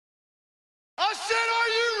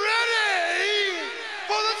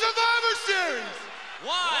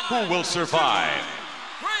who will survive?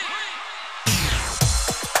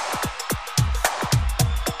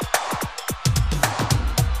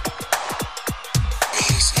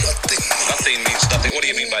 Nothing means nothing. What do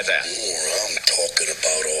you mean by that? I'm talking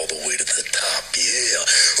about all the way to the top, yeah.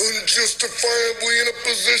 Unjustifiably in a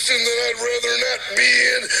position that I'd rather not be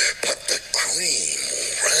in, but the cream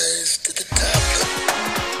will rise to the top.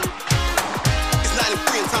 It's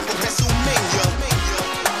 93 and time for WrestleMania.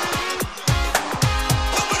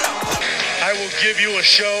 I will give you a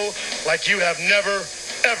show like you have never,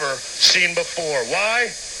 ever seen before. Why?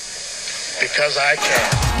 Because I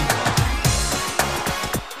can.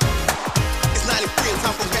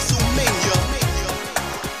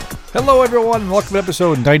 Hello, everyone. Welcome to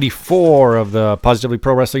episode 94 of the Positively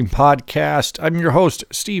Pro Wrestling Podcast. I'm your host,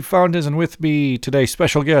 Steve Fountas, and with me today,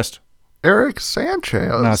 special guest, Eric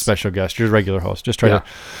Sanchez. Not special guest, you're regular host. Just try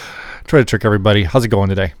to trick everybody. How's it going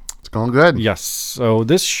today? It's going good. Yes. So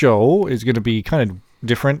this show is going to be kind of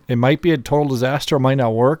different. It might be a total disaster. It might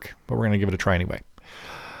not work, but we're going to give it a try anyway.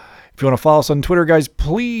 If you want to follow us on Twitter, guys,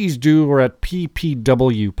 please do. We're at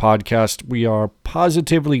PPW Podcast. We are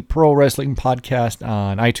Positively Pro Wrestling Podcast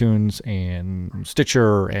on iTunes and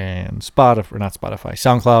Stitcher and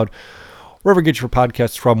SoundCloud. Wherever you get your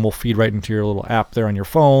podcasts from, we'll feed right into your little app there on your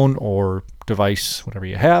phone or device, whatever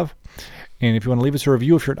you have. And if you want to leave us a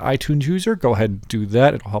review, if you're an iTunes user, go ahead and do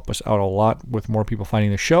that. It'll help us out a lot with more people finding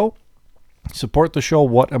the show. Support the show,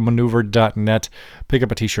 whatamaneuver.net. Pick up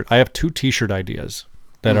a t-shirt. I have 2 t-shirt ideas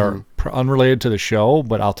that are unrelated to the show,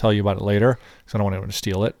 but I'll tell you about it later because I don't want anyone to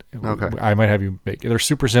steal it. Okay. I might have you make it. They're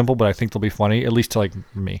super simple, but I think they'll be funny, at least to like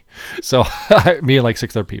me. So me and like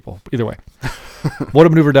 6 other people. Either way.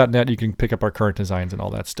 whatamaneuver.net, you can pick up our current designs and all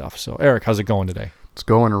that stuff. So Eric, how's it going today? It's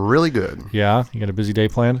going really good. Yeah? You got a busy day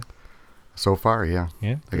planned? So far, yeah.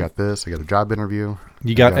 Yeah. I got this. I got a job interview.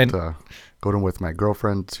 Going with my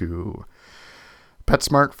girlfriend to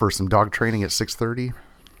PetSmart for some dog training at 6:30.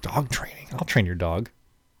 Dog training? I'll train your dog.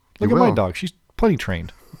 You Look at my will. dog. She's plenty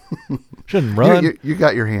trained. She doesn't run. You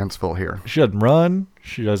got your hands full here. She doesn't run.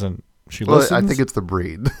 She listens. I think it's the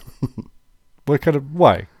breed. Why? What kind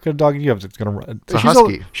of dog do you have that's going to run? It's a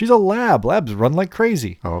husky. She's a lab. Labs run like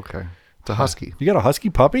crazy. Oh, okay. It's a husky. You got a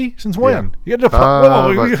husky puppy? Since when? Yeah. You got a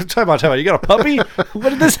puppy? Time out. You got a puppy?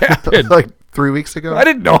 When did this happen? Like 3 weeks ago? I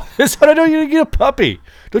didn't know this. How did I know you didn't get a puppy?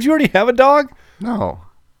 Don't you already have a dog? No.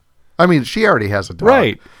 I mean, she already has a dog.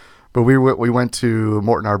 Right. But we went to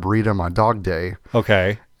Morton Arboretum on Dog Day.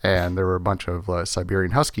 Okay. And there were a bunch of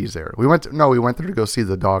Siberian Huskies there. We went there to go see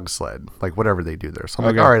the dog sled, like whatever they do there. So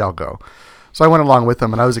I'm like, all right, I'll go. So I went along with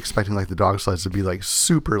them, and I was expecting like the dog sleds to be like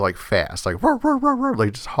super like fast, like roar, roar, roar, roar,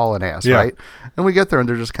 like just hauling ass, right? And we get there, and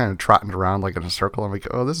they're just kind of trotting around like in a circle. I'm like,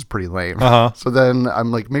 oh, this is pretty lame. So then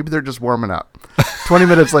I'm like, maybe they're just warming up. 20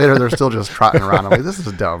 minutes later, they're still just trotting around. I'm like, this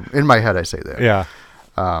is dumb. In my head, I say that. Yeah.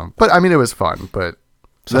 But I mean, it was fun. But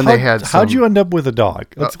so then they had. How'd you end up with a dog?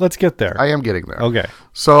 Let's get there. I am getting there. Okay.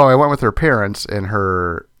 So I went with her parents, and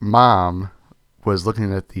her mom was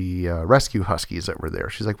looking at the rescue huskies that were there.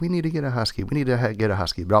 She's like, we need to get a husky. We need to get a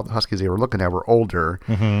husky. But all the huskies they were looking at were older,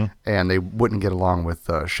 and they wouldn't get along with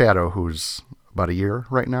Shadow, who's about a year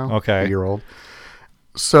right now. Okay. A year old.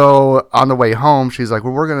 So on the way home, she's like,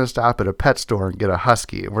 well, we're going to stop at a pet store and get a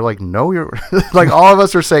husky. And we're like, no, you're like, all of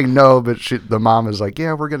us are saying no, but the mom is like,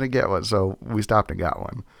 yeah, we're going to get one. So we stopped and got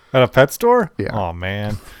one. At a pet store? Yeah. Oh,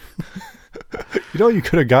 man. You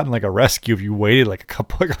could have gotten like a rescue if you waited like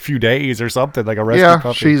a few days or something, like a rescue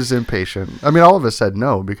puppy. She's impatient. I mean, all of us said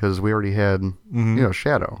no because we already had,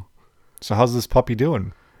 Shadow. So how's this puppy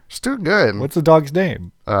doing? She's doing good. What's the dog's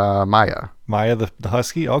name? Maya. Maya the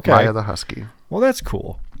husky? Okay. Maya the husky. Well, that's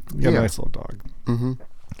cool. You got a nice little dog. Mm-hmm.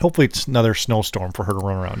 Hopefully it's another snowstorm for her to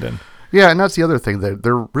run around in. Yeah, and that's the other thing.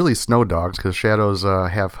 They're really snow dogs because Shadow's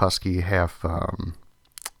half husky, half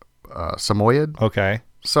Samoyed. Okay.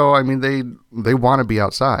 So, I mean, they want to be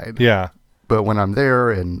outside. Yeah. But when I'm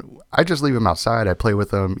there and I just leave them outside, I play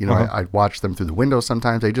with them. I watch them through the window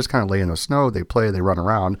sometimes. They just kind of lay in the snow. They play. They run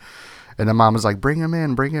around. And the mom is like, bring him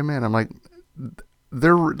in, bring him in. I'm like,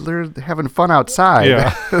 they're having fun outside.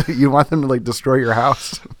 Yeah. You want them to like destroy your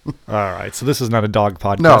house? All right. So this is not a dog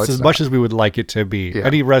podcast No, it's much as we would like it to be. Yeah.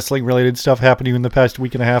 Any wrestling related stuff happening in the past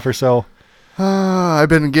week and a half or so? I've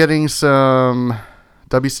been getting some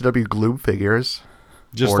WCW Gloob figures.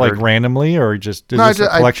 Just ordered. like randomly, or just No, is this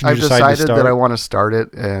a collection I've you decided to decided start? that I want to start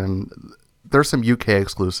it, and there's some UK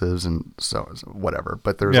exclusives and so whatever,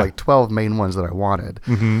 but there's Yeah. like 12 main ones that I wanted.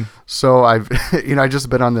 Mm-hmm. So I've, I just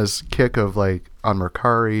been on this kick of like on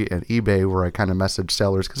Mercari and eBay where I kind of message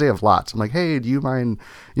sellers because they have lots. I'm like, hey, do you mind,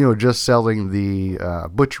 just selling the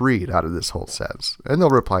Butch Reed out of this whole set? And they'll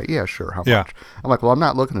reply, yeah, sure. How much? I'm like, well, I'm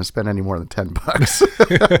not looking to spend any more than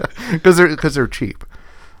 $10 because they're cheap.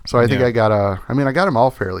 So I think I got them all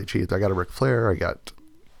fairly cheap. I got a Ric Flair. I got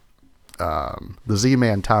the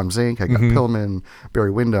Z-Man, Tom Zink. I got Pillman, Barry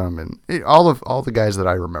Windham, and all the guys that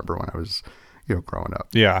I remember when I was, growing up.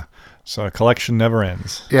 Yeah. So a collection never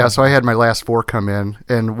ends. Yeah. So I had my last 4 come in,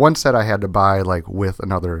 and one set I had to buy like with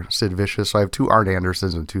another Sid Vicious. So I have 2 Arn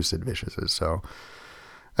Andersons and 2 Sid Viciouses. So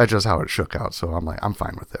that's just how it shook out. So I'm like, I'm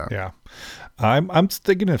fine with that. Yeah. I'm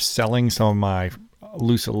thinking of selling some of my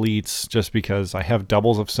loose elites just because I have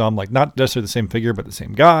doubles of some, like not necessarily the same figure, but the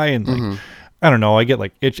same guy. And like, I don't know. I get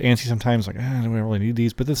like antsy sometimes, like, do I really need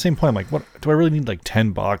these? But at the same point, I'm like, what do I really need? Like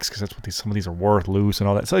 $10 because that's what some of these are worth, loose and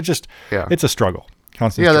all that. So it's a struggle,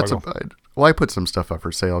 constant struggle. Well, I put some stuff up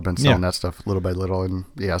for sale. I've been selling that stuff little by little, and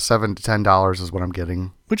 $7 to $10 is what I'm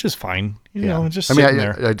getting, which is fine. You know, just I sitting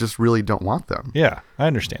there. I just really don't want them. Yeah, I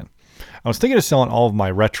understand. I was thinking of selling all of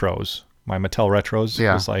my retros, my Mattel retros.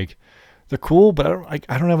 Yeah, it's like they're cool, but I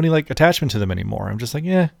don't have any like attachment to them anymore. I'm just like,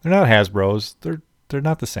 they're not Hasbro's. They're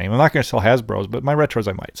not the same. I'm not going to sell Hasbro's, but my retros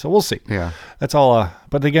I might. So we'll see. Yeah. That's all.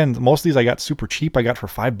 But again, most of these I got super cheap. I got for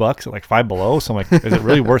 $5 at like Five Below. So I'm like, is it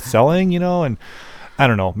really worth selling? And I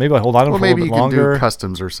don't know. Maybe I hold on to them for a little bit longer. Maybe you can do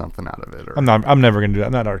customs or something out of it. Or... I'm never going to do that.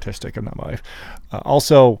 I'm not artistic. I'm not my wife.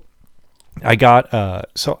 Also, I got,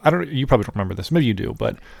 so I don't, you probably don't remember this. Maybe you do,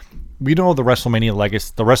 but we know the WrestleMania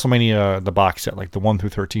Legacy, the box set, like the 1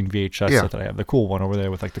 through 13 VHS set that I have, the cool one over there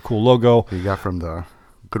with like the cool logo. You got from the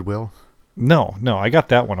Goodwill? No, I got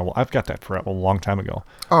that one. I've got that for a long time ago.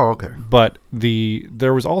 Oh, okay. But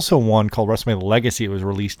there was also one called WrestleMania Legacy. It was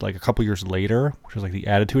released like a couple years later, which was like the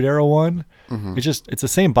Attitude Era one. Mm-hmm. It's the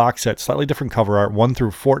same box set, slightly different cover art, 1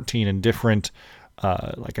 through 14, and different,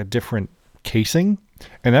 like a different casing.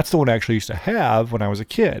 And that's the one I actually used to have when I was a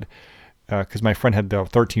kid, because my friend had the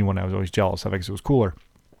 13 one. I was always jealous of it because it was cooler.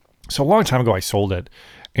 So a long time ago, I sold it,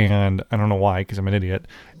 and I don't know why, because I'm an idiot.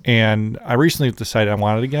 And I recently decided I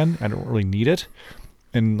want it again. I don't really need it.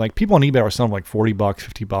 And like people on eBay were selling like $40,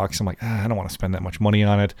 $50. I'm like, I don't want to spend that much money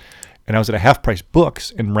on it. And I was at a Half Price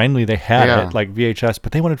Books, and randomly they had it like VHS,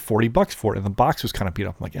 but they wanted $40 for it, and the box was kind of beat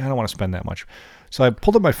up. I'm like, I don't want to spend that much. So I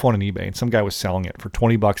pulled up my phone on eBay, and some guy was selling it for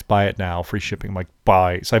 $20. Buy it now, free shipping. I'm like,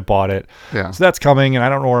 buy. So I bought it. Yeah. So that's coming, and I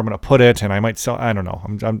don't know where I'm going to put it, and I might sell. I don't know.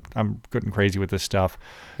 I'm getting crazy with this stuff.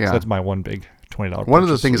 Yeah. So that's my one big $20. One of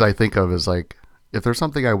the things I think of is like, if there's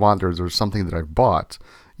something I want or there's something that I've bought,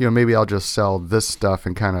 maybe I'll just sell this stuff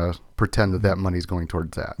and kind of pretend that money's going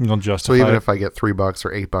towards that. You'll justify So even it. if I get $3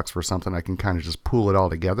 or $8 for something, I can kind of just pool it all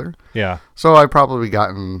together. Yeah. So I've probably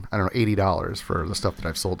gotten, I don't know, $80 for the stuff that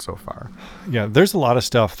I've sold so far. Yeah, there's a lot of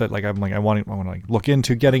stuff that like I want to like look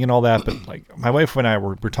into getting and all that, but like my wife and I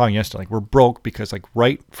were talking yesterday, like we're broke because like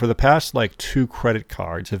right for the past like 2 credit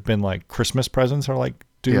cards have been like Christmas presents are like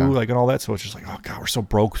due like and all that, so it's just like, oh god, we're so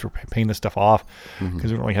broke, so we're paying this stuff off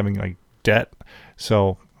because we're not really having like debt.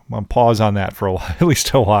 So I'm on pause on that for a while, at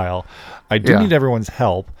least a while. I do need everyone's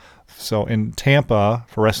help. So in Tampa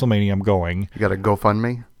for WrestleMania, I'm going. You got a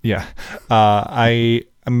GoFundMe? Yeah.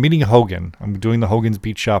 I'm meeting Hogan. I'm doing the Hogan's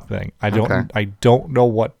Beat Shop thing. I don't know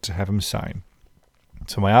what to have him sign.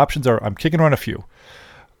 So my options are, I'm kicking around a few.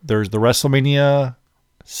 There's the WrestleMania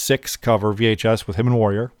 6 cover VHS with him and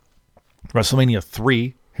Warrior. WrestleMania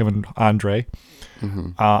 3, him and Andre.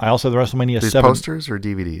 I also have the WrestleMania These 7 posters or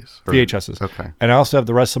DVDs? Or, VHSs. Okay. And I also have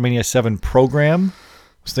the WrestleMania 7 program.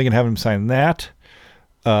 I was thinking of having him sign that.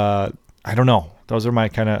 I don't know. Those are my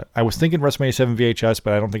kind of. I was thinking WrestleMania 7 VHS,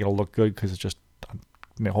 but I don't think it'll look good because it's just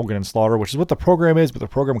Hogan and Slaughter, which is what the program is. But the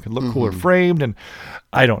program could look cooler framed, and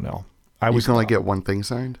I don't know. You can only get one thing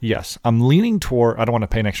signed? Yes. I'm leaning toward. I don't want to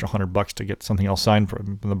pay an extra $100 to get something else signed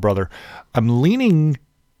from the brother. I'm leaning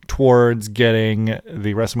towards getting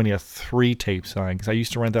the WrestleMania 3 tape signed because I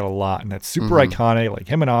used to rent that a lot, and that's super iconic. Like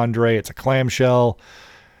him and Andre, it's a clamshell.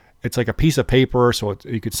 It's like a piece of paper, so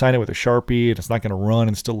you could sign it with a Sharpie, and it's not going to run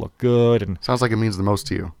and still look good. And sounds like it means the most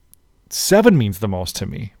to you. 7 means the most to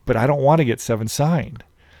me, but I don't want to get 7 signed.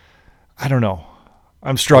 I don't know.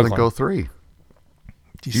 I'm struggling. Well, then go 3.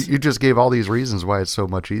 You just gave all these reasons why it's so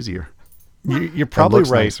much easier. You're probably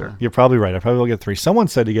right. Nicer. You're probably right. I probably will get 3. Someone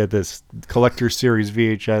said to get this collector series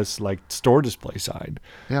VHS like store display side.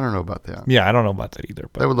 Yeah, I don't know about that. Yeah, I don't know about that either.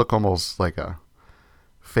 But that would look almost like a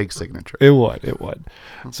fake signature. It would.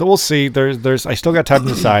 So we'll see. There's. I still got time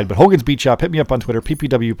to decide. But Hogan's Beat Shop, hit me up on Twitter,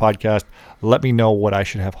 PPW Podcast. Let me know what I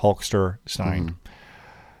should have Hulkster signed.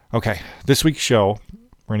 Okay, this week's show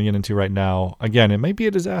we're going to get into right now. Again, it may be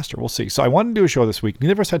a disaster. We'll see. So I wanted to do a show this week.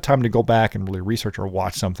 Neither of us had time to go back and really research or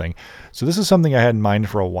watch something. So this is something I had in mind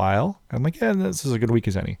for a while. I'm like, yeah, this is a good week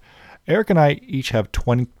as any. Eric and I each have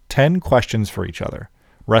 10 questions for each other,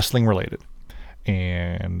 wrestling related.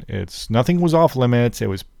 And it's nothing was off limits. It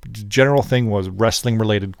was general thing was wrestling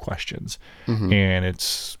related questions. And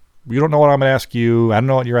it's, you don't know what I'm going to ask you. I don't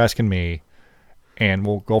know what you're asking me. And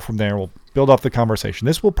we'll go from there. We'll build off the conversation.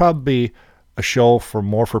 This will probably be a show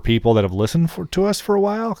for people that have listened to us for a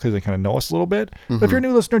while because they kind of know us a little bit. But if you're a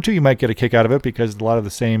new listener too, you might get a kick out of it because a lot of the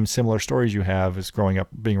same similar stories you have as growing up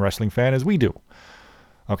being a wrestling fan as we do.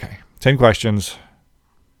 Okay, 10 questions.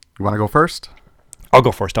 You want to go first? I'll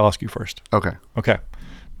go first. I'll ask you first. Okay.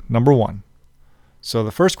 Number 1. So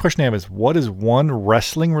the first question I have is, what is one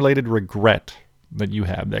wrestling-related regret that you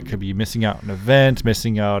have? That could be missing out on an event,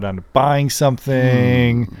 missing out on buying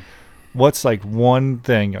something. What's like one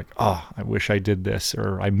thing like, oh, I wish I did this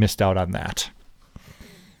or I missed out on that?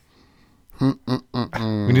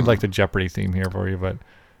 We need like the Jeopardy theme here for you,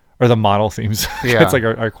 or the model themes. Yeah. That's like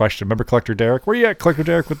our question. Remember Collector Derek? Where you at, Collector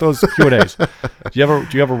Derek, with those Q&As? Do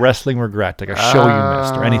you have a wrestling regret, like a show you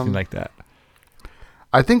missed or anything like that?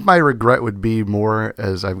 I think my regret would be more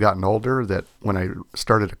as I've gotten older that when I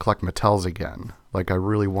started to collect Mattels again, like I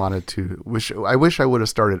really wanted to I wish I would have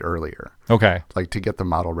started earlier. Okay. Like to get the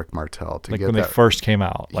model Rick Martel, to Like get when that, they first came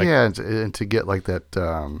out. Like, yeah, and to get like that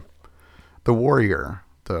the Warrior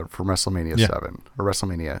for WrestleMania 7 or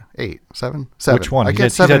WrestleMania 8, 7? 7. Which one? I He get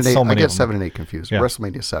had 7 and 8. so I many of get them. 7 and 8 confused. Yeah.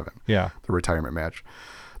 WrestleMania 7. Yeah. The retirement match.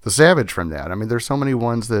 The Savage from that. I mean, there's so many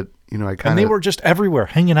ones that, I kind of... And they were just everywhere,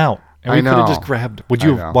 hanging out. And we I could have know. just grabbed. Would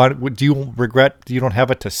you I know. want? Do you regret you don't have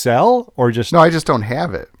it to sell, or just? No, I just don't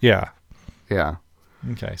have it. Yeah. Yeah.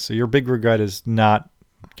 Okay, so your big regret is not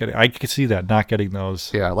getting. I can see that, not getting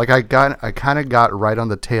those. Yeah, like I kind of got right on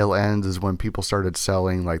the tail end is when people started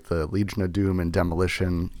selling like the Legion of Doom and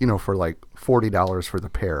Demolition, for like $40 for the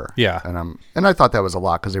pair. Yeah. And I thought that was a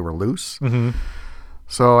lot because they were loose.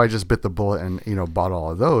 So I just bit the bullet and bought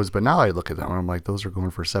all of those. But now I look at them and I'm like, those are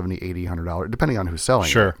going for $70, $80, $100, depending on who's selling.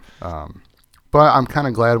 Sure. It. But I'm kind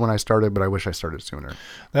of glad when I started, but I wish I started sooner.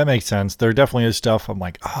 That makes sense. There definitely is stuff I'm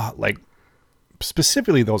like, like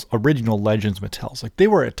specifically those original Legends Mattels. Like they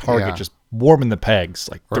were at Target Yeah. just warming the pegs.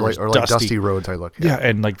 Like Or there like, was Dusty Rhodes I look at. Yeah,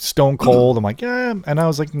 and like Stone Cold. I'm like, yeah. And I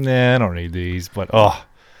was like, nah, I don't need these. But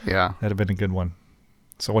Yeah. that'd have been a good one.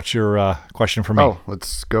 So what's your question for me? Oh,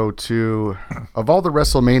 let's go to, of all the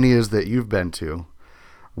WrestleManias that you've been to,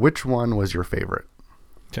 which one was your favorite?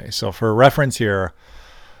 Okay, so for reference here,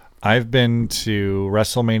 I've been to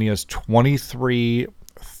WrestleManias 23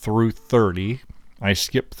 through 30. I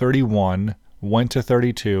skipped 31, went to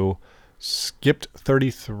 32, skipped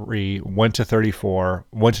 33, went to 34,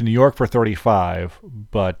 went to New York for 35,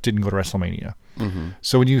 but didn't go to WrestleMania.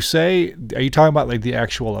 So when you say, are you talking about like the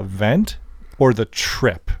actual event or the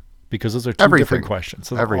trip? Because those are two different questions.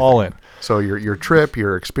 So they're all in. So your trip,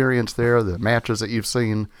 your experience there, the matches that you've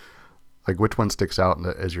seen, like which one sticks out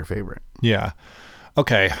as your favorite? Yeah.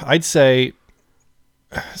 Okay, I'd say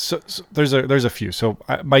so there's a few. So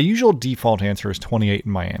my usual default answer is 28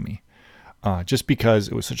 in Miami, just because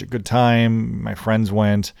it was such a good time. My friends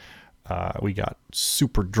went. We got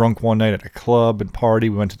super drunk one night at a club and party.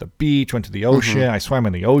 We went to the beach, went to the ocean. I swam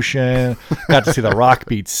in the ocean. Got to see The Rock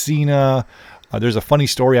beat Cena. There's a funny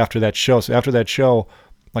story after that show. So after that show,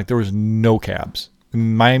 like there was no cabs.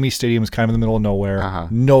 And Miami Stadium was kind of in the middle of nowhere.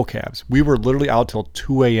 No cabs. We were literally out till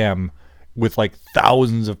 2 a.m. with like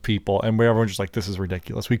thousands of people, and everyone just like, this is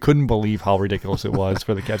ridiculous. We couldn't believe how ridiculous it was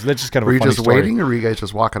for the cabs. That's just kind of Were a you funny just story. waiting, or were you guys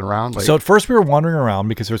just walking around? Like, So at first we were wandering around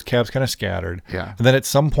because there was cabs kind of scattered. Yeah. And then at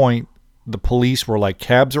some point, the police were like,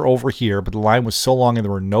 cabs are over here, but the line was so long and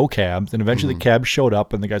there were no cabs. And eventually the cabs showed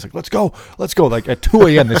up and the guy's like, let's go. Like at 2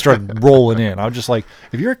 a.m. they started rolling in. I was just like,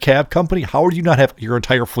 if you're a cab company, how would you not have your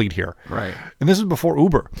entire fleet here? Right. And this is before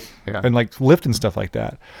Uber and like Lyft and stuff like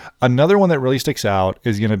that. Another one that really sticks out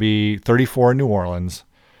is going to be 34 in New Orleans.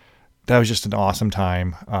 That was just an awesome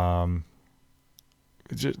time.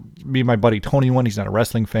 Me and my buddy Tony went. He's not a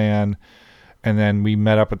wrestling fan. And then we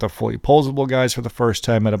met up at the Fully Posable guys for the first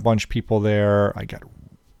time. Met a bunch of people there. I got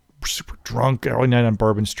super drunk early night on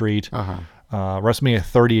Bourbon Street. WrestleMania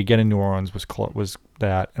 30 again in New Orleans was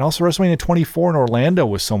that. And also WrestleMania 24 in Orlando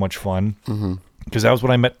was so much fun. Because that was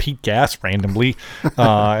when I met Pete Gas randomly.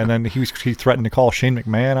 And then he threatened to call Shane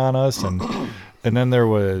McMahon on us. And And then there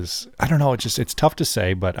was, I don't know, it's tough to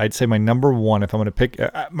say, but I'd say my number one, if I'm going to pick,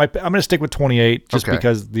 I'm going to stick with 28 just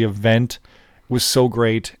because the event was so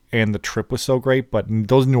great and the trip was so great. But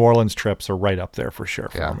those New Orleans trips are right up there for sure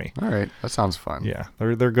for me. All right. That sounds fun. Yeah,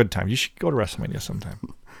 they're good times. You should go to WrestleMania sometime.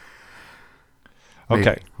 Okay.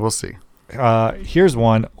 Maybe. We'll see. Here's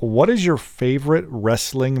one. What is your favorite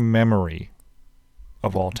wrestling memory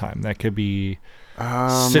of all time? That could be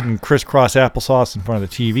sitting crisscross applesauce in front of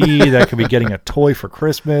the TV. That could be getting a toy for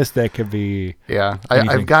Christmas. That could be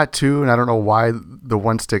I've got two, and I don't know why the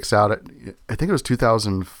one sticks out. I think it was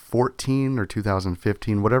 2014 or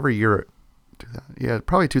 2015, whatever year.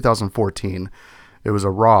 Probably 2014. It was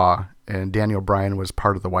a Raw, and Daniel Bryan was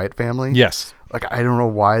part of the Wyatt family. Yes. Like, I don't know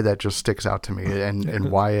why that just sticks out to me,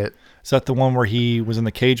 and Wyatt. Is that the one where he was in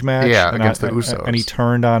the cage match? Yeah, against the Usos. And he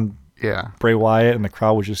turned on Bray Wyatt, and the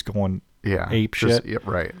crowd was just going ape shit. Yeah,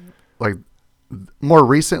 right. Like, more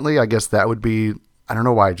recently, I guess that would be, I don't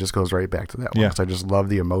know why it just goes right back to that one, because I just love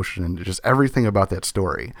the emotion and just everything about that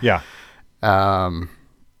story. Yeah.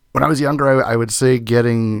 When I was younger, I would say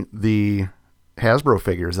getting the Hasbro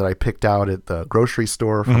figures that I picked out at the grocery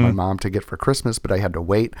store for my mom to get for Christmas, but I had to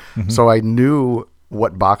wait. So I knew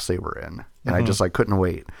what box they were in, and I just couldn't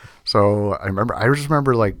wait. So I just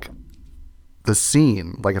remember like the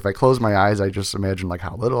scene. Like, if I close my eyes, I just imagine like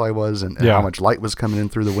how little I was and how much light was coming in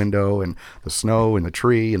through the window and the snow and the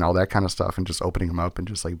tree and all that kind of stuff, and just opening them up and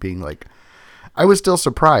just like being like, I was still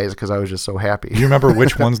surprised because I was just so happy. Do you remember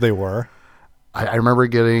which ones they were? I remember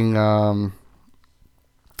getting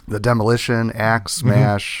the Demolition, Axe,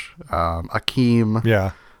 Smash,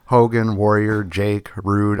 Akeem, Hogan, Warrior, Jake,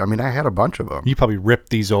 Rude. I mean, I had a bunch of them. You probably ripped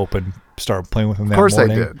these open, started playing with them that morning. Of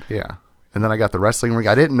course I did, yeah. And then I got the wrestling ring.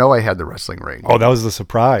 I didn't know I had the wrestling ring. Oh, that was the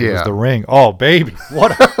surprise. Yeah. It was the ring. Oh, baby.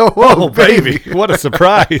 What a, baby. What a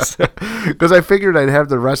surprise. Because I figured I'd have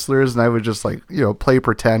the wrestlers and I would just like, play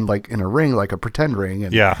pretend like in a ring, like a pretend ring.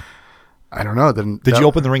 And I don't know. Then did you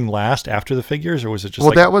open the ring last after the figures, or was it just?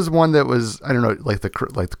 Well, that was one that was, I don't know, like the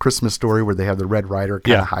Christmas Story where they have the Red Rider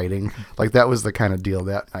kind of hiding. Like, that was the kind of deal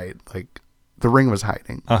that night. Like, the ring was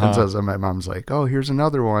hiding, and so my mom's like, "Oh, here's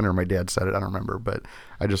another one," or my dad said it. I don't remember, but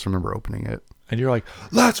I just remember opening it. And you're like,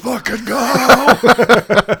 "Let's fucking go!"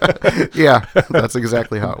 Yeah, that's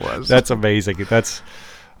exactly how it was. That's amazing. That's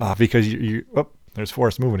because you. Oh, there's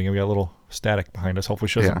Forrest moving, and we got a little static behind us.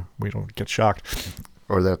 Hopefully, we don't get shocked.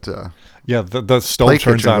 Or that. The stove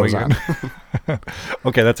turns on again.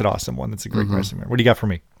 Okay, that's an awesome one. That's a great wrestling. What do you got for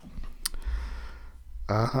me?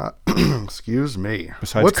 Excuse me.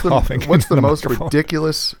 Besides coughing, what's the most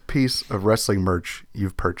ridiculous piece of wrestling merch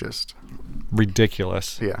you've purchased?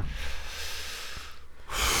 Ridiculous. Yeah.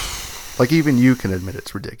 Like, even you can admit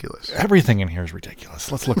it's ridiculous. Everything in here is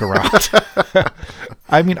ridiculous. Let's look around.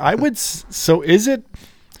 I mean, I would. So is it?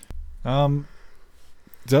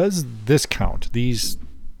 Does this count? These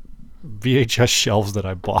VHS shelves that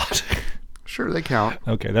I bought. Sure, they count.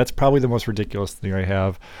 Okay, that's probably the most ridiculous thing I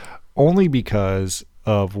have, only because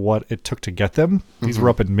of what it took to get them. These were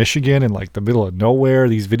up in Michigan in like the middle of nowhere,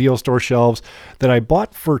 these video store shelves that I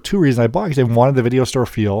bought for two reasons. I bought because I wanted the video store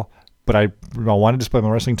feel, but I wanted to display my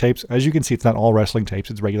wrestling tapes. As you can see, it's not all wrestling tapes.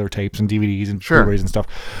 It's regular tapes and DVDs and Blu-rays and stuff.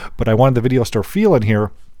 But I wanted the video store feel in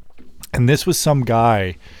here. And this was some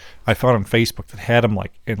guy I found on Facebook that had them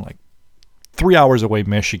like in like 3 hours away,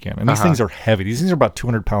 Michigan. And these things are heavy. These things are about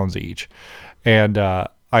 200 pounds each. And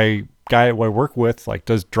guy I work with like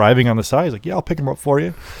does driving on the side. He's like, "Yeah, I'll pick them up for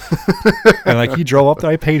you." And like he drove up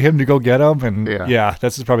there. I paid him to go get them. And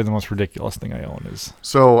that's probably the most ridiculous thing I own is.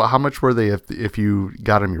 So how much were they if you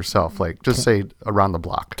got them yourself? Like, just say around the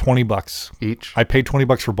block. $20 each. I paid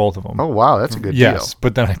 $20 for both of them. Oh wow, that's a good deal. Yes,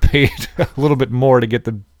 but then I paid a little bit more to get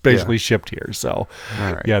them basically shipped here. So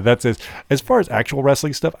that's it. As far as actual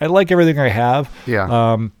wrestling stuff, I like everything I have.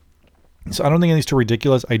 Yeah. So I don't think these two are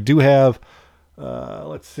ridiculous. I do have.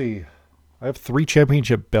 Let's see. I have 3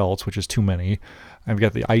 championship belts, which is too many. I've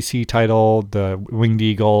got the IC title, the Winged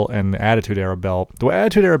Eagle, and the Attitude Era belt. The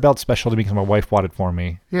Attitude Era belt's special to me because my wife bought it for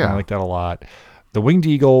me. Yeah. I like that a lot. The Winged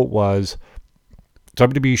Eagle was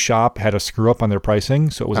WWE Shop had a screw up on their pricing,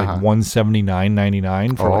 so it was like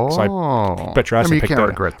 $179.99 for so I bet your ass I picked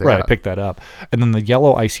that. Right, I picked that up. And then the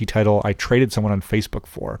yellow IC title I traded someone on Facebook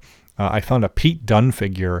for. I found a Pete Dunne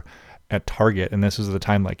figure at Target, and this was the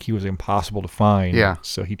time like he was impossible to find. Yeah.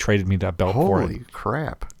 So he traded me that belt for it. Holy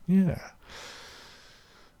crap. Yeah.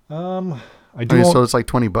 So it's like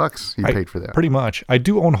 $20 you paid for that. Pretty much. I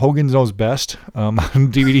do own Hogan's Knows Best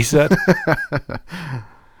DVD set.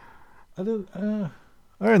 Other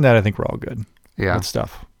than that, I think we're all good. Yeah. Good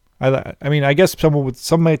stuff. I mean, I guess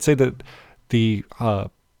some might say that the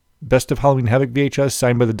Best of Halloween Havoc VHS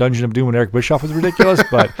signed by the Dungeon of Doom and Eric Bischoff was ridiculous,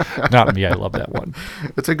 but not me. I love that one.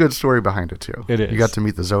 It's a good story behind it, too. It is. You got to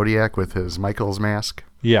meet the Zodiac with his Michael's mask.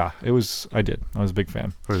 Yeah, it was. I did. I was a big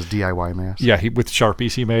fan. Or his DIY mask. Yeah, with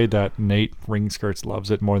Sharpies he made that Nate Ring Skirts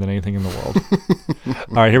loves it more than anything in the world.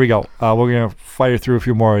 All right, here we go. We're going to fire through a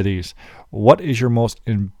few more of these. What is your most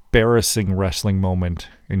embarrassing wrestling moment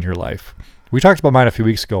in your life? We talked about mine a few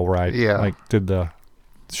weeks ago where I did the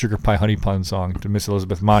Sugar Pie Honey Pun song to Miss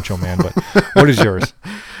Elizabeth Macho Man, but what is yours?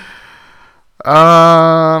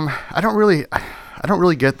 I don't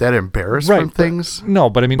really get that embarrassed from things. No,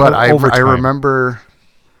 but I mean, but over time. I remember.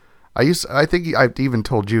 I think I've even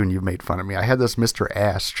told you, and you've made fun of me. I had this Mr.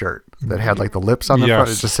 Ass shirt that had like the lips on the front.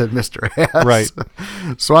 It just said Mr. Ass. Right.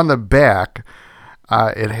 So on the back,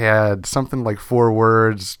 it had something like 4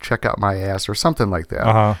 words: "Check out my ass" or something like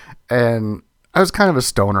that. And I was kind of a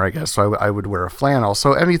stoner, I guess, so I would wear a flannel.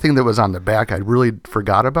 So anything that was on the back, I really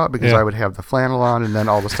forgot about because I would have the flannel on and then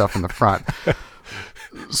all the stuff in the front.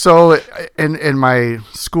 So in my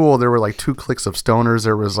school, there were like 2 cliques of stoners.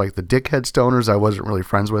 There was like the dickhead stoners I wasn't really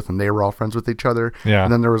friends with, and they were all friends with each other. Yeah.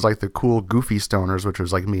 And then there was like the cool, goofy stoners, which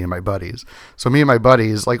was like me and my buddies. So me and my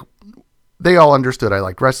buddies, like, they all understood I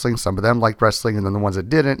liked wrestling. Some of them liked wrestling, and then the ones that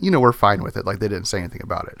didn't, were fine with it. Like, they didn't say anything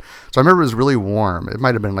about it. So I remember it was really warm. It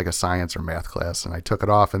might have been like a science or math class, and I took it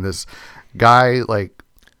off, and this guy, like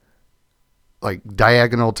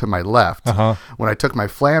diagonal to my left. When I took my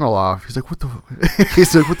flannel off, he's like, "What the?"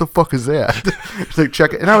 He's like, "What the fuck is that?" He's like,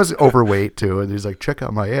 "Check it." And I was overweight too, and he's like, "Check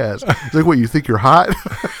out my ass." He's like, "What? You think you're hot?"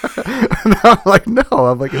 And I'm like, "No."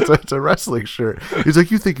 I'm like, "It's a wrestling shirt." He's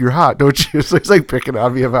like, "You think you're hot, don't you?" So he's like picking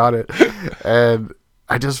on me about it, and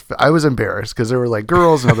I was embarrassed because there were like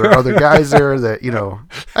girls and other guys there that,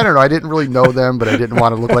 I don't know. I didn't really know them, but I didn't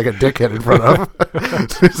want to look like a dickhead in front of.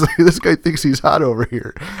 So it's like, this guy thinks he's hot over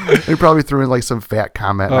here. He probably threw in like some fat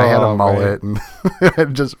comment, and I had a mullet, and I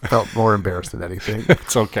just felt more embarrassed than anything.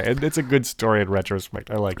 It's okay. It's a good story in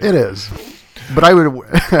retrospect. I like it. It is. But I would,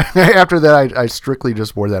 after that, I strictly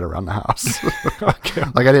just wore that around the house. Okay.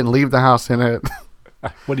 Like, I didn't leave the house in it.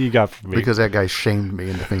 What do you got for me? Because that guy shamed me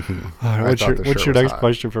into thinking. What's your next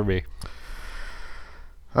question for me?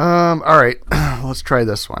 All right, let's try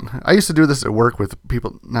this one. I used to do this at work with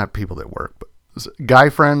people, not people that work, but guy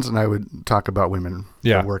friends, and I would talk about women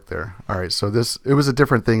that work there. All right, so it was a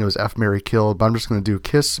different thing. It was F, marry, kill, but I'm just going to do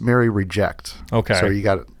kiss, marry, reject. Okay. So you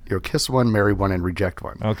got kiss one, marry one, and reject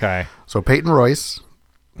one. Okay. So Peyton Royce,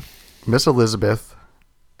 Miss Elizabeth,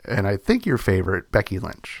 and I think your favorite, Becky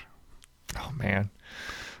Lynch. Oh, man.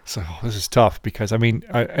 So this is tough because, I mean,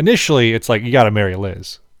 initially it's like you got to marry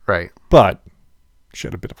Liz. Right. But she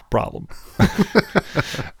had a bit of a problem.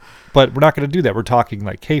 But we're not going to do that. We're talking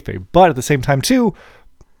like kayfabe. But at the same time, too,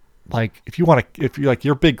 like if you're like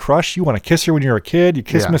your big crush, you want to kiss her when you're a kid. You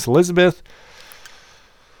kiss Miss Elizabeth.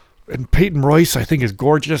 And Peyton Royce, I think, is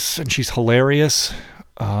gorgeous and she's hilarious.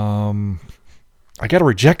 I got to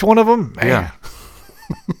reject one of them? Man. Yeah.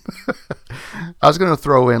 I was going to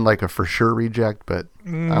throw in like a for sure reject, but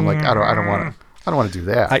I'm like, I don't want to do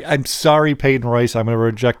that. I'm sorry, Peyton Royce. I'm going to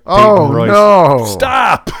reject Peyton Royce. Oh, no.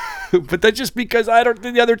 Stop. But that's just because I don't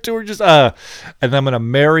think the other two are just, and then I'm going to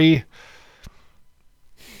marry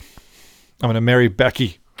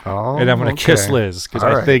Becky. Oh, and I'm going to kiss Liz because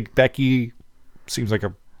I right. think Becky seems like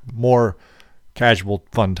a more casual,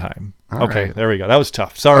 fun time. All okay, right. there we go. That was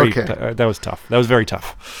tough. Sorry. Okay. That was tough. That was very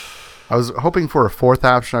tough. I was hoping for a fourth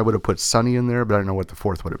option. I would have put Sunny in there, but I don't know what the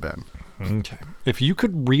fourth would have been. Okay. If you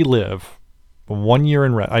could relive 1 year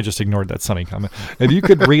in I just ignored that Sunny comment. If you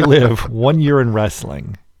could relive 1 year in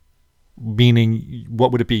wrestling, meaning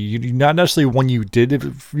what would it be? Not necessarily one you did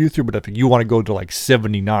you through, but if you want to go to like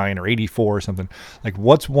 79 or 84 or something, like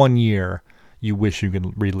what's 1 year you wish you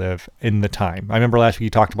could relive in the time? I remember last week you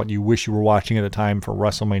talked about you wish you were watching at the time for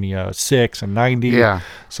WrestleMania 6 and 90. Yeah.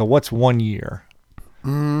 So what's 1 year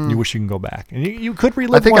you wish you can go back? And you could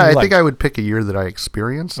relive one. I think I would pick a year that I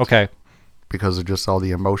experienced. Okay. Because of just all the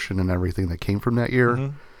emotion and everything that came from that year.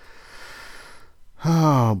 Mm-hmm.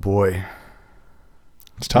 Oh, boy.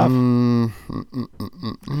 It's tough.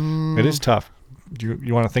 It is tough. Do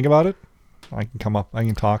you want to think about it? I can come up. I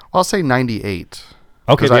can talk. I'll say 98.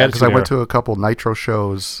 Okay, because I went to a couple Nitro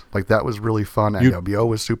shows. Like, that was really fun. NWO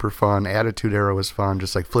was super fun. Attitude Era was fun.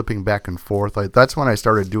 Just like flipping back and forth. Like, that's when I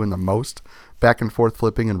started doing the most back and forth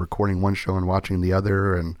flipping and recording one show and watching the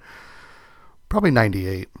other. And probably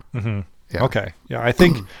 98. Mm-hmm. Yeah. Okay. Yeah, I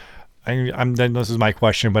think I'm. Then this is my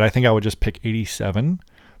question, but I think I would just pick 87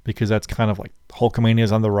 because that's kind of like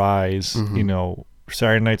Hulkamania's on the rise. Mm-hmm.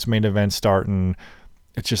 Saturday night's main event starting.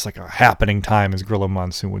 it's just like a happening time, as Gorilla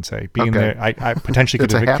Monsoon would say. Being Okay. there, I potentially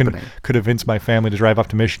It's a happening. could have convinced my family to drive up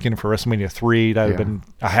to Michigan for WrestleMania 3. That would have Yeah. been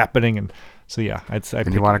a happening. And so, yeah, I'd say.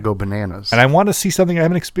 And you want to go bananas. And I want to see something I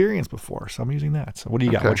haven't experienced before, so I'm using that. So what do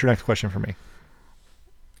you got? Okay. What's your next question for me?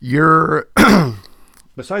 You're...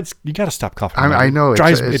 Besides, you got to stop coughing. I know.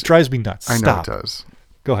 It drives me nuts. I know Stop. it does.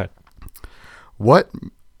 Go ahead. What?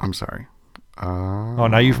 I'm sorry. Oh,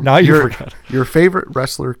 now you forgot. Your favorite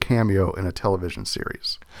wrestler cameo in a television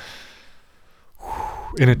series?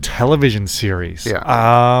 In a television series.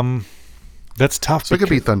 Yeah. That's tough. So it could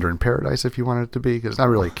be Thunder in Paradise if you wanted it to be, because it's not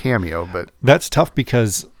really a cameo, but... That's tough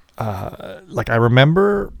because, like, I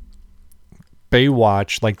remember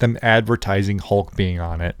Baywatch, like, them advertising Hulk being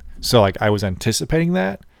on it. So, like, I was anticipating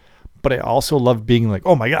that. But I also loved being like,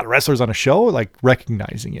 oh, my God, wrestlers on a show? Like,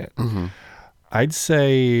 recognizing it. Mm-hmm. I'd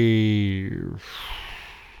say...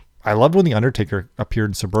 I loved when The Undertaker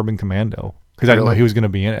appeared in Suburban Commando. Because I didn't know he was going to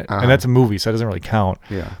be in it. Uh-huh. And that's a movie, so it doesn't really count.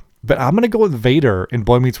 Yeah. But I'm going to go with Vader in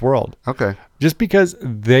Boy Meets World. Okay. Just because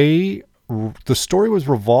the story was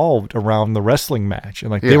revolved around the wrestling match.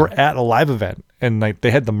 And, like, they Yeah. were at a live event. And, like,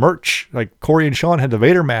 they had the merch. Like, Corey and Sean had the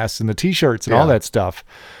Vader masks and the T-shirts and all Yeah. that stuff.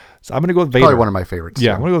 So I'm going to go with Vader. Probably one of my favorites.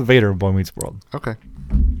 Yeah, too. I'm going to go with Vader in Boy Meets World. Okay.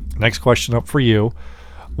 Next question up for you.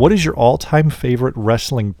 What is your all-time favorite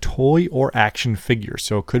wrestling toy or action figure?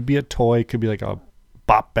 So it could be a toy, it could be like a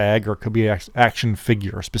bop bag, or it could be an action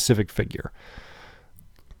figure, a specific figure.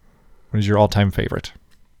 What is your all-time favorite?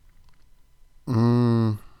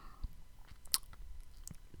 I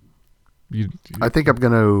think I'm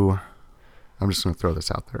just going to throw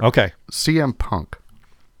this out there. Okay. CM Punk.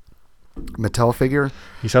 Mattel figure.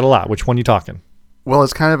 You said a lot. Which one you talking? Well,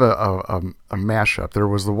 it's kind of a mashup. There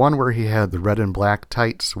was the one where he had the red and black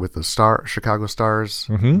tights with the Chicago Stars,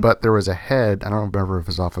 but there was a head. I don't remember if it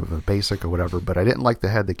was off of a basic or whatever, but I didn't like the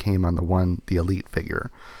head that came on the Elite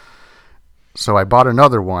figure. So I bought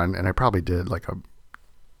another one, and I probably did I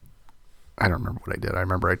don't remember what I did. I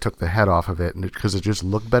remember I took the head off of it because it just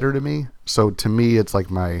looked better to me. So to me, it's like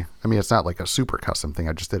it's not like a super custom thing.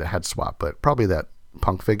 I just did a head swap, but probably that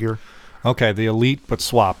Punk figure. Okay, the Elite, but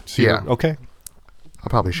swapped. So Yeah. Okay. I'll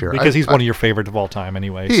probably share. Because he's one of your favorites of all time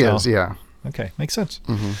anyway. He is, yeah. Okay, makes sense.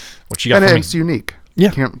 Mm-hmm. What you got for And me? it's unique. Yeah.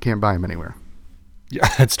 Can't buy him anywhere. Yeah,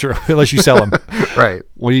 that's true. Unless you sell them. Right.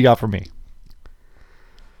 What do you got for me?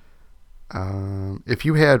 If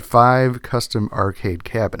you had 5 custom arcade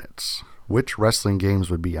cabinets, which wrestling games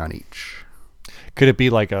would be on each? Could it be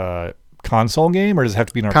like a console game, or does it have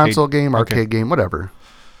to be an arcade? Console game, arcade game, whatever.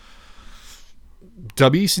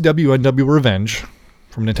 WCW NW Revenge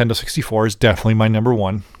from Nintendo 64 is definitely my number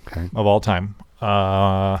one of all time.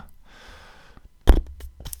 I'll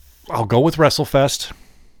go with WrestleFest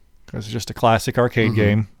because it's just a classic arcade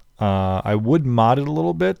game. I would mod it a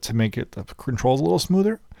little bit to make the controls a little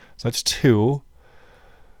smoother. So that's 2.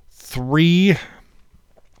 3,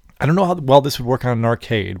 I don't know how well this would work on an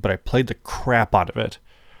arcade, but I played the crap out of it,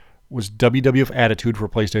 was WWF Attitude for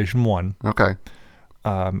PlayStation 1. Okay.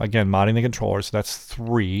 Again, modding the controller, so that's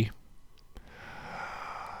 3.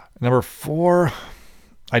 Number 4,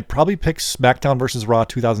 I'd probably pick SmackDown vs. Raw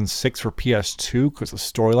 2006 for PS2 because the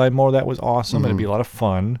storyline mode of that was awesome and it'd be a lot of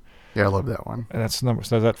fun. Yeah, I love that one. And that's number.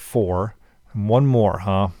 So that's 4. And one more,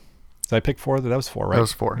 huh? Did I pick 4? That was 4, right? That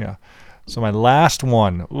was 4. Yeah. So my last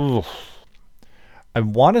one. Ooh, I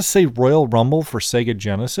want to say Royal Rumble for Sega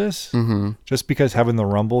Genesis, just because having the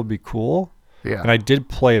Rumble would be cool. Yeah. And I did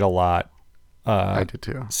play it a lot. I did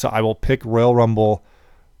too. So I will pick Royal Rumble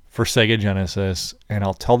for Sega Genesis, and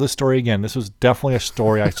I'll tell this story again. This was definitely a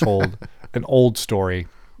story I told, an old story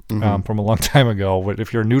from a long time ago. But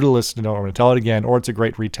if you're new to listening, I'm going to tell it again, or it's a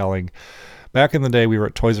great retelling. Back in the day, we were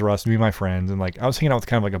at Toys R Us, me and my friends, and like I was hanging out with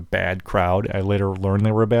kind of like a bad crowd. I later learned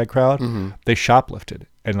they were a bad crowd. They shoplifted,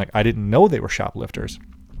 and like I didn't know they were shoplifters.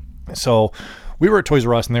 So we were at Toys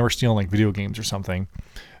R Us, and they were stealing like video games or something.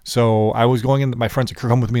 So I was going in. My friends would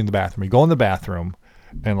come with me in the bathroom. We go in the bathroom,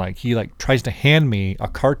 and like he like tries to hand me a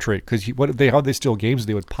cartridge because how they steal games,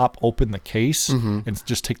 they would pop open the case and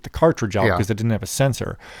just take the cartridge out because it didn't have a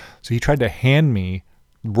sensor. So he tried to hand me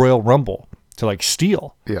Royal Rumble to like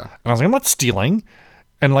steal. Yeah. And I was like, I'm not stealing.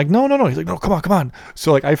 And like, no. He's like, no, come on.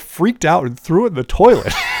 So like I freaked out and threw it in the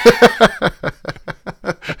toilet.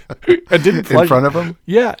 And didn't flush in front of him?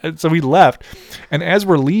 Yeah. And so we left. And as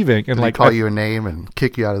we're leaving, and Did like he call you a name and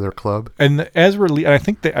kick you out of their club? And as we're leaving, I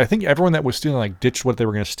think everyone that was stealing like ditched what they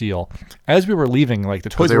were going to steal. As we were leaving, like the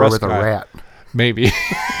Toys R Us with guy, a rat. Maybe.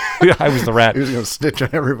 I was the rat. He was going to snitch on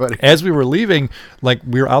everybody. As we were leaving, like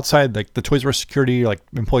we were outside, like the Toys R Us security like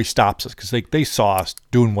employee stops us because they saw us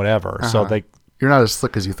doing whatever. So You're not as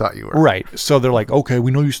slick as you thought you were. Right. So they're like, okay, we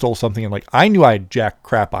know you stole something. And like, I knew I had jack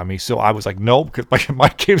crap on me. So I was like, nope, because my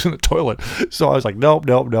cave's in the toilet. So I was like, nope.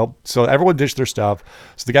 So everyone ditched their stuff.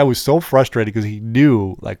 So the guy was so frustrated because he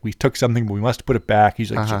knew like we took something, but we must put it back.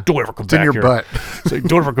 He's like, don't ever come It's in back your here. butt. So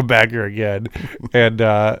don't ever come back here again. And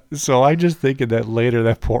so I just thinking that later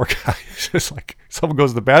that poor guy is just like, someone goes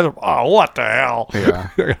to the bathroom. Oh, what the hell? Yeah.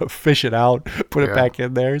 They're going to fish it out, put it back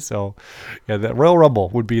in there. So yeah, that Royal Rumble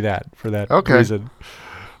would be that for that reason.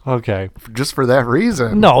 Okay. Just for that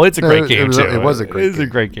reason. No, it's a great game. It was a great game. It is a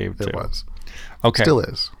great game too. It was. Okay. Still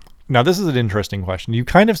is. Now this is an interesting question. You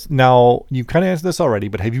kind of answered this already,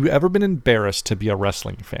 but have you ever been embarrassed to be a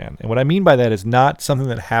wrestling fan? And what I mean by that is not something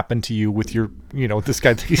that happened to you with your, this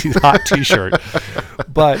guy thinks he's hot T-shirt,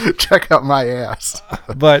 but check out my ass.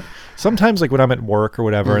 But sometimes, like when I'm at work or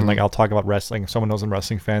whatever, and like I'll talk about wrestling. If someone knows I'm a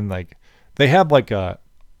wrestling fan, like they have like a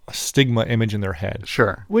stigma image in their head,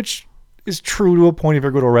 Sure. which is true to a point. If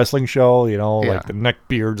you go to a wrestling show, like the neck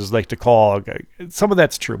beards is like to call. Some of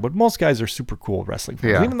that's true, but most guys are super cool wrestling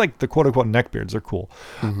fans. Yeah. Even like the quote unquote neck beards are cool.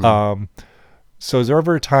 So is there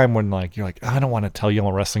ever a time when like you're like, I don't want to tell you I'm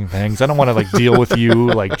a wrestling fan because I don't want to like deal with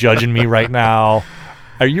you like judging me right now?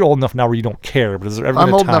 Are you old enough now where you don't care? But is there ever I'm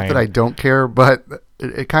been a old time? enough that I don't care, but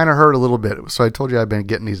it kind of hurt a little bit. So I told you I've been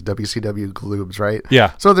getting these WCW gloobs, right?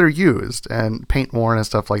 Yeah. So they're used and paint worn and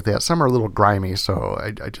stuff like that. Some are a little grimy, so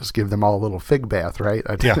I just give them all a little fig bath, right?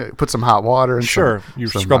 I put some hot water and Sure, you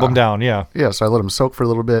scrub them down, yeah. Yeah, so I let them soak for a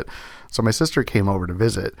little bit. So my sister came over to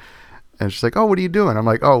visit, and she's like, "Oh, what are you doing?" I'm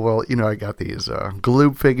like, "Oh, well, I got these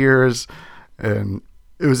gloob figures," and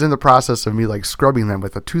it was in the process of me like scrubbing them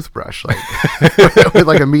with a toothbrush, like with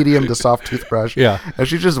like a medium to soft toothbrush. Yeah. And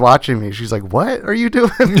she's just watching me. She's like, "What are you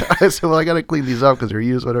doing?" I said, "Well, I got to clean these up because they're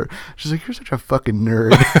used, whatever." She's like, "You're such a fucking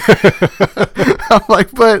nerd." I'm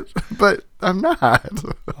like, but I'm not.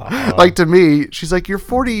 Like to me, she's like, "You're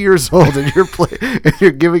 40 years old and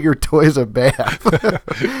you're giving your toys a bath."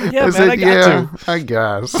 Yeah, I got to. I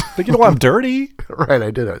guess. But you know what? I'm dirty. Right,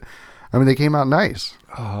 I did it. I mean, they came out nice.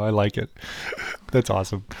 Oh, I like it. That's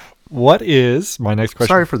awesome. What is my next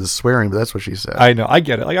question? Sorry for the swearing, but that's what she said. I know. I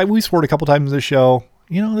get it. Like we swear a couple times in this show.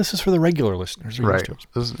 This is for the regular listeners. Right.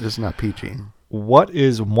 This is not peachy. What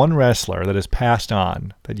is one wrestler that has passed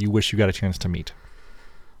on that you wish you got a chance to meet?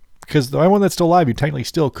 Because the one that's still alive, you technically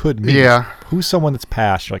still could meet. Yeah. Who's someone that's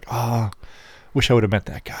passed? You're like, wish I would have met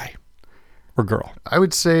that guy or girl. I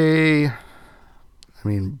would say, I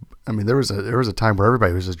mean, there was a time where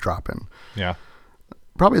everybody was just dropping. Yeah.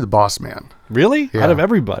 Probably the Boss Man. Really? Yeah. Out of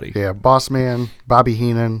everybody? Yeah, Boss Man, Bobby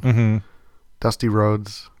Heenan, Dusty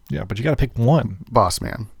Rhodes. Yeah, but you got to pick one. Boss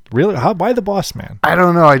Man. Really? Why the Boss Man? I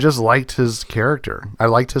don't know. I just liked his character. I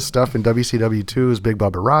liked his stuff in WCW too. His Big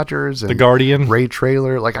Bubba Rogers and The Guardian, Ray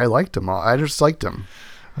Traylor. Like I liked them all. I just liked him.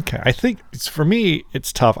 Okay, I think for me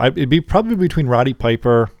it's tough. It'd be probably between Roddy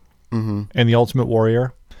Piper and the Ultimate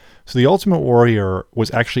Warrior. So the Ultimate Warrior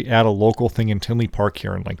was actually at a local thing in Tinley Park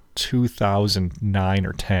here in like 2009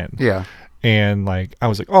 or 10. Yeah. And like I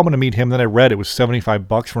was like, I'm gonna meet him. Then I read it was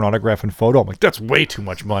 $75 for an autograph and photo. I'm like, that's way too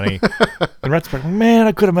much money. And Rhett's like, man,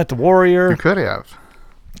 I could have met the Warrior. You could have.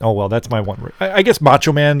 Oh well, that's my one. I guess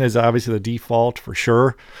Macho Man is obviously the default for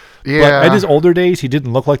sure. Yeah. But at his older days, he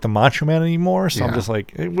didn't look like the Macho Man anymore. So I'm Yeah. just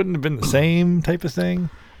like, it wouldn't have been the same type of thing.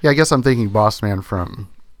 Yeah, I guess I'm thinking Boss Man from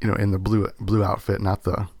in the blue outfit, not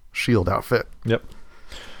the Shield outfit. Yep.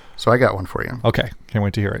 So I got one for you. Okay, can't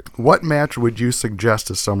wait to hear it. What match would you suggest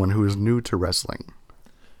to someone who is new to wrestling?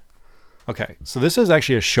 Okay, so this is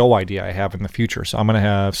actually a show idea I have in the future. So I'm going to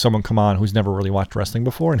have someone come on who's never really watched wrestling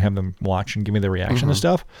before and have them watch and give me their reaction to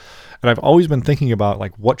stuff. And I've always been thinking about,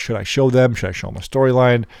 like, what should I show them? Should I show them a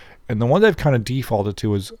storyline? And the one that I've kind of defaulted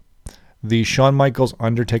to is the Shawn Michaels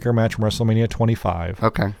Undertaker match from WrestleMania 25.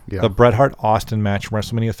 Okay, yeah. The Bret Hart Austin match from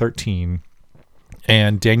WrestleMania 13.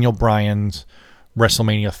 And Daniel Bryan's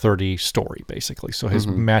WrestleMania 30 story, basically. So his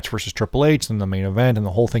match versus Triple H and the main event and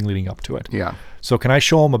the whole thing leading up to it. Yeah. So can I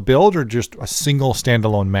show them a build or just a single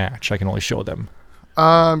standalone match? I can only show them.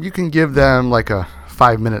 You can give them like a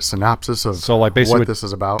 5-minute synopsis of So like basically what this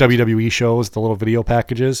is about. WWE shows, the little video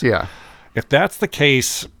packages. Yeah. If that's the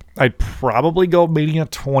case, I'd probably go Mania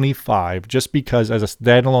 25 just because as a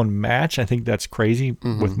standalone match, I think that's crazy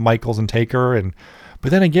with Michaels and Taker.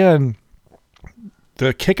 But then again,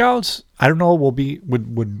 the kickouts, I don't know,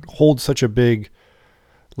 would hold such a big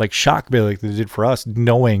like shock value like they did for us,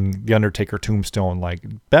 knowing the Undertaker tombstone. Like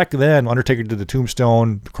back then, Undertaker did the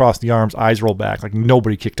tombstone, cross the arms, eyes roll back, like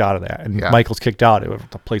nobody kicked out of that. And Michaels kicked out,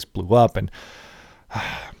 the place blew up. And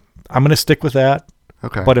I'm gonna stick with that.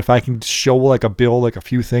 Okay. But if I can show like a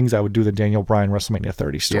few things, I would do the Daniel Bryan WrestleMania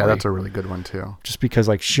 30 story. Yeah, that's a really good one too. Just because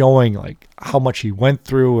like showing like how much he went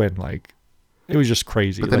through and like it was just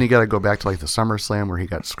crazy. But then like, you got to go back to like the SummerSlam where he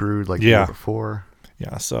got screwed like the year before.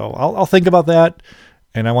 Yeah, so I'll think about that,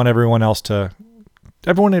 and I want everyone,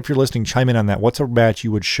 if you're listening, chime in on that. What's a match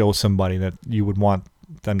you would show somebody that you would want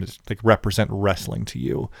them to like represent wrestling to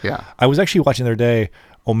you? Yeah. I was actually watching the other day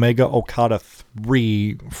Omega Okada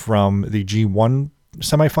 3 from the G1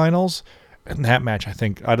 semifinals, and that match, I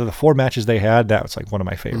think, out of the 4 matches they had, that was like one of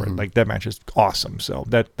my favorite. Mm-hmm. Like that match is awesome. So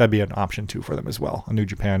that'd be an option too for them as well. A New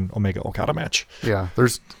Japan Omega Okada match. Yeah.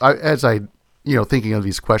 Thinking of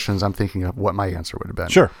these questions, I'm thinking of what my answer would have been.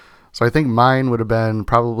 Sure. So I think mine would have been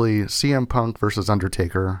probably CM Punk versus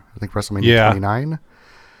Undertaker. I think WrestleMania 29.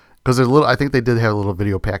 Because I think they did have a little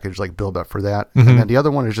video package like build up for that. Mm-hmm. And then the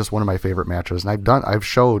other one is just one of my favorite matches. And I've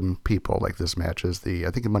shown people like this match is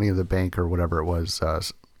I think Money in the Bank or whatever it was.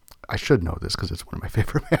 I should know this because it's one of my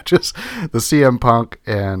favorite matches. The CM Punk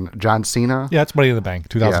and John Cena. Yeah, it's Money in the Bank,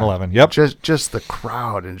 2011. Yep. Just the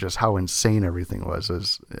crowd and just how insane everything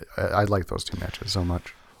was. I like those 2 matches so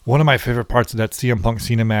much. One of my favorite parts of that CM Punk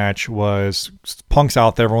Cena match was Punk's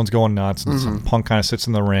out there, everyone's going nuts, and Mm-hmm. Punk kind of sits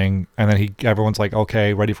in the ring, and then everyone's like,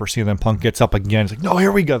 okay, ready for Cena. Then Punk gets up again. He's like, no,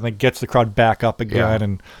 here we go. And like gets the crowd back up again,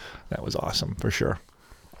 and that was awesome for sure.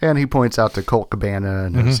 And he points out to Colt Cabana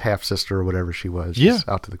and his half sister or whatever she was, just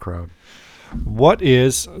out to the crowd.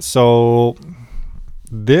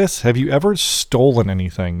 Have you ever stolen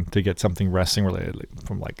anything to get something wrestling related, like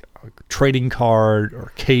from like a trading card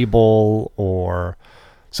or cable or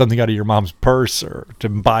something out of your mom's purse or to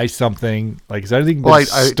buy something? Like, is there anything Well, I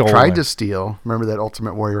stolen? tried to steal. Remember that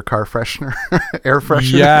Ultimate Warrior car freshener, air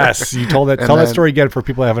freshener? Yes, you told that. Tell that story again for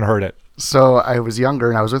people who haven't heard it. So I was younger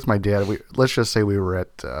and I was with my dad. Let's just say we were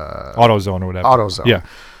at AutoZone or whatever. AutoZone. Yeah.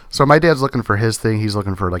 So my dad's looking for his thing. He's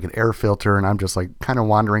looking for like an air filter, and I'm just like kind of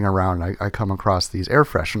wandering around. I come across these air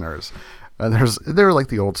fresheners, and they're like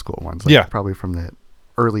the old school ones, like probably from the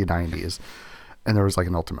early '90s. And there was like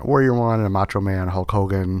an Ultimate Warrior one, and a Macho Man, Hulk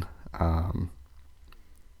Hogan,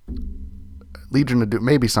 Legion of Doom,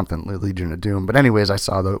 maybe something Legion of Doom. But anyways, I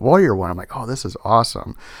saw the Warrior one. I'm like, oh, this is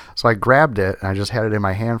awesome. So I grabbed it, and I just had it in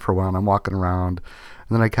my hand for a while, and I'm walking around,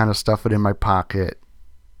 and then I kind of stuff it in my pocket.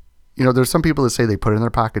 You know, there's some people that say they put it in their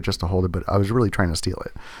pocket just to hold it, but I was really trying to steal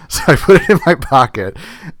it. So I put it in my pocket,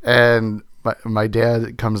 and my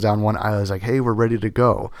dad comes down one aisle. He's like, hey, we're ready to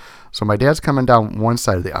go. So my dad's coming down one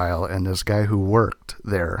side of the aisle, and this guy who worked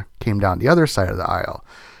there came down the other side of the aisle.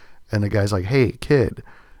 And the guy's like, hey, kid,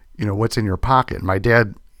 what's in your pocket? And my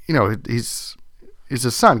dad, he's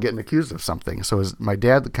his son getting accused of something. So my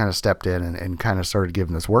dad kind of stepped in and kind of started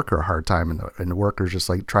giving this worker a hard time. And the worker's just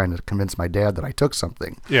like trying to convince my dad that I took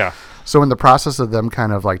something. Yeah. So in the process of them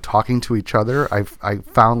kind of like talking to each other, I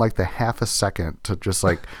found like the half a second to just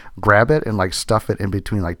like grab it and like stuff it in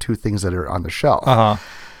between like 2 things that are on the shelf. Uh-huh.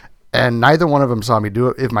 And neither one of them saw me do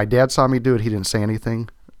it. If my dad saw me do it, he didn't say anything.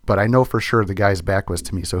 But I know for sure the guy's back was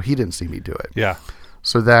to me, so he didn't see me do it. Yeah.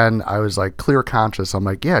 So then I was like clear conscious. I'm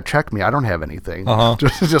like, yeah, check me. I don't have anything. Uh-huh.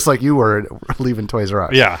 just like you were leaving Toys R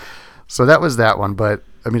Us. Yeah. So that was that one. But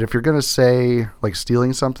I mean, if you're going to say like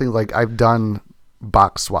stealing something, like I've done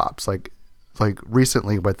box swaps, like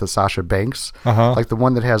recently with the Sasha Banks, like the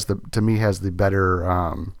one that has to me has the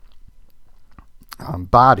better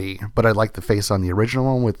body, but I like the face on the original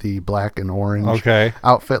one with the black and orange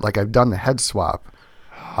outfit. Like I've done the head swap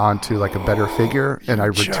onto like a better figure, and I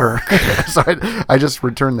return. So I just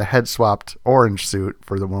returned the head swapped orange suit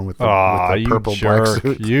for the one with the purple black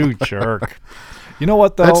suit. You jerk. You know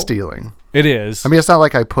what though? That's stealing. It is. I mean, it's not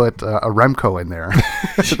like I put a Remco in there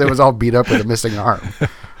that was all beat up with a missing arm.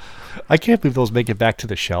 I can't believe those make it back to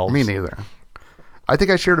the shelves. Me neither. I think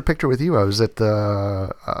I shared a picture with you. I was at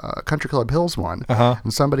the Country Club Hills one,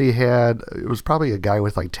 and somebody it was probably a guy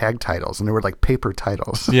with like tag titles, and they were like paper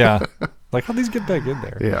titles. Yeah. Like, how'd these get back in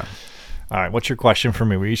there? Yeah. All right. What's your question for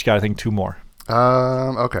me? We each got, I think, 2 more.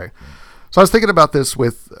 Okay. So I was thinking about this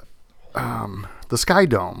with the Sky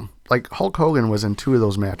Dome. Like, Hulk Hogan was in 2 of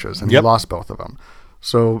those matches, and he lost both of them.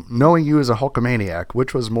 So knowing you as a Hulkamaniac,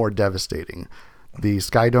 which was more devastating? The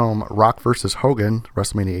Sky Dome Rock versus Hogan,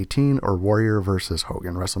 WrestleMania 18, or Warrior versus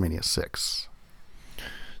Hogan, WrestleMania 6?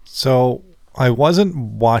 So I wasn't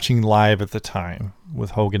watching live at the time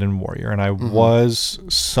with Hogan and Warrior, and I was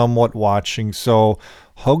somewhat watching. So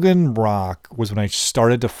Hogan Rock was when I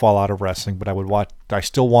started to fall out of wrestling, but I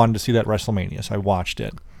still wanted to see that WrestleMania, so I watched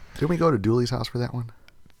it. Didn't we go to Dooley's house for that one?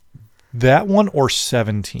 That one or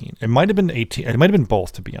 17. It might have been 18. It might have been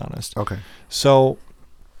both, to be honest. Okay. So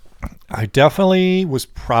I definitely was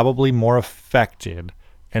probably more affected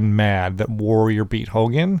and mad that Warrior beat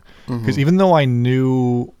Hogan, because even though I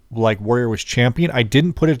knew like Warrior was champion, I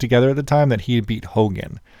didn't put it together at the time that he beat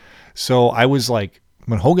Hogan. So I was like,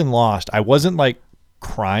 when Hogan lost, I wasn't like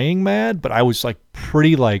crying mad, but I was like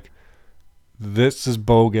pretty like, this is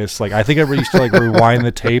bogus. Like, I think I used to like rewind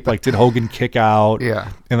the tape. Like, did Hogan kick out?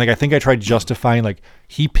 Yeah. And like, I think I tried justifying like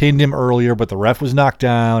he pinned him earlier, but the ref was knocked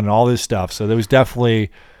down and all this stuff. So there was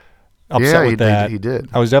definitely upset with that. He did.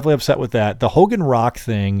 I was definitely upset with that. The Hogan Rock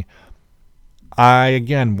thing, I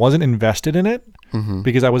again wasn't invested in it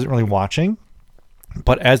because I wasn't really watching.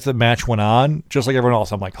 But as the match went on, just like everyone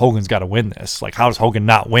else, I'm like, Hogan's got to win this. Like, how does Hogan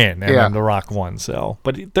not win? And then The Rock won. So,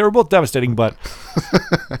 but they were both devastating. But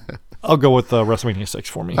I'll go with WrestleMania 6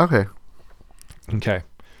 for me. Okay.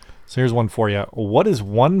 So here's one for you. What is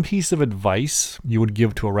one piece of advice you would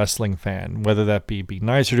give to a wrestling fan? Whether that be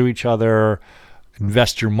nicer to each other,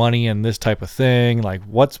 invest your money in this type of thing. Like,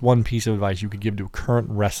 what's one piece of advice you could give to current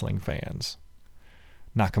wrestling fans?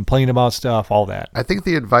 Not complain about stuff, all that. I think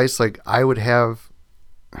the advice, like, I would have...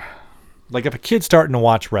 Like, if a kid's starting to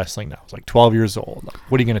watch wrestling now, it's like 12 years old, like,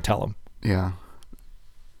 what are you going to tell them? Yeah.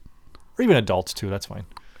 Or even adults, too. That's fine.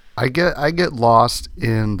 I get lost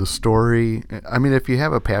in the story. I mean, if you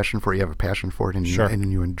have a passion for it, you have a passion for it, and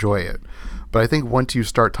you enjoy it. But I think once you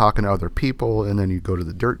start talking to other people, and then you go to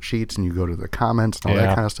the dirt sheets, and you go to the comments, and all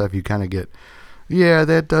that kind of stuff, you kind of get, yeah,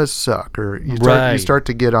 that does suck. Or you start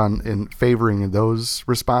to get on in favoring those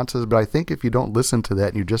responses. But I think if you don't listen to that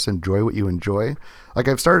and you just enjoy what you enjoy, like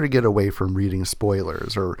I've started to get away from reading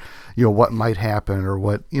spoilers or, what might happen or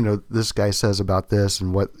what, this guy says about this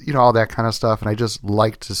and what, all that kind of stuff. And I just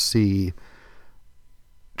like to see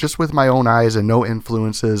just with my own eyes and no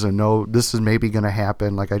influences and no, this is maybe going to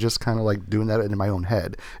happen. Like I just kind of like doing that in my own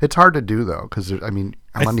head. It's hard to do though. Cause I'm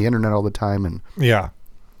on the internet all the time and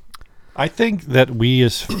I think that we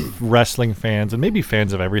as wrestling fans and maybe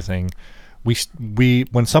fans of everything, we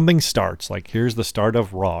when something starts, like here's the start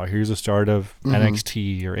of Raw, here's the start of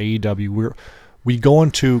NXT or AEW, we go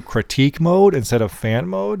into critique mode instead of fan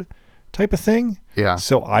mode type of thing. Yeah.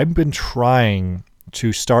 So I've been trying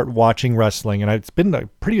to start watching wrestling, and it's been a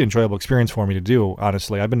pretty enjoyable experience for me to do,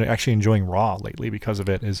 honestly. I've been actually enjoying Raw lately because of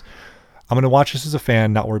it. I'm going to watch this as a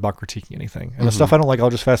fan, not worry about critiquing anything. And the stuff I don't like, I'll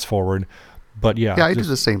just fast forward. But yeah, I do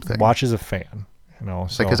the same thing. Watch as a fan,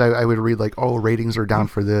 So. Because I would read like, oh, ratings are down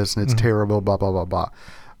for this and it's terrible, blah blah blah blah.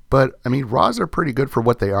 But I mean, Raws are pretty good for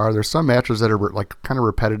what they are. There's some matches that are like kind of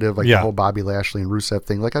repetitive, like the whole Bobby Lashley and Rusev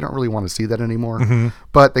thing. Like I don't really want to see that anymore.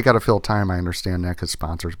 But they got to fill time. I understand that because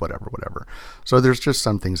sponsors, whatever. So there's just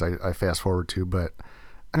some things I fast forward to, but.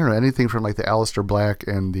 I don't know, anything from like the Aleister Black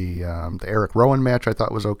and the Eric Rowan match I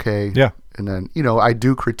thought was okay. Yeah. And then, I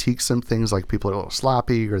do critique some things like people are a little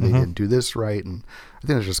sloppy or they didn't do this right. And I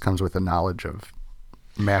think it just comes with the knowledge of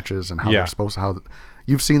matches and how they're supposed to, how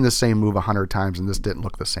you've seen the same move 100 times and this didn't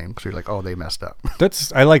look the same. So you're like, oh, they messed up.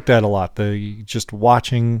 I like that a lot. Just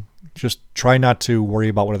watching, just try not to worry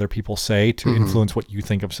about what other people say to influence what you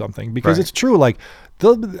think of something. Because it's true, like,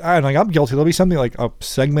 I'm guilty. There'll be something like a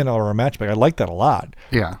segment or a match, but I like that a lot.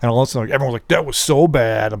 Yeah. And all of a sudden, everyone's like, that was so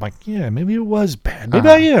bad. I'm like, yeah, maybe it was bad. Maybe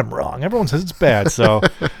I am wrong. Everyone says it's bad. So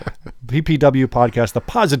PPW podcast, the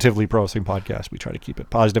Positively Pro Wrestling podcast, we try to keep it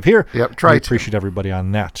positive here. Yep, appreciate everybody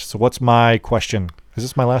on that. So what's my question? Is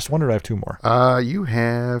this my last one or do I have two more? You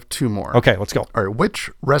have two more. Okay, let's go. All right. Which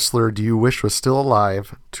wrestler do you wish was still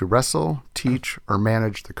alive to wrestle, teach, or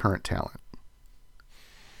manage the current talent?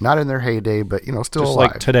 Not in their heyday, but, still just alive.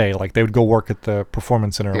 Like today, like they would go work at the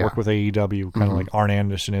Performance Center, work with AEW, kind of like Arn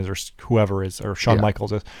Anderson is or whoever is, or Shawn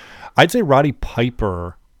Michaels is. I'd say Roddy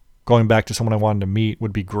Piper, going back to someone I wanted to meet,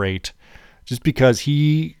 would be great. Just because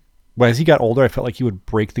as he got older, I felt like he would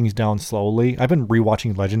break things down slowly. I've been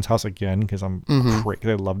rewatching Legends House again because I'm crazy.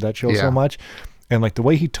 I love that show so much. And like the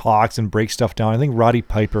way he talks and breaks stuff down, I think Roddy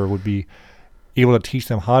Piper would be able to teach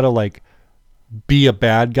them how to like be a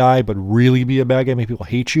bad guy, but really be a bad guy, make people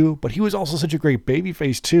hate you. But he was also such a great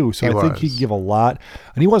babyface too. So I think he'd give a lot.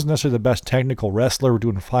 And he wasn't necessarily the best technical wrestler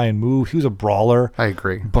doing flying moves. He was a brawler. I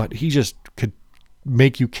agree. But he just could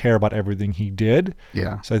make you care about everything he did.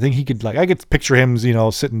 Yeah. So I think he could, like, I could picture him,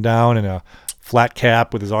 sitting down in a flat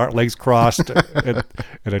cap with his legs crossed at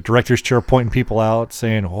a director's chair, pointing people out,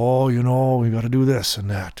 saying, oh, we got to do this and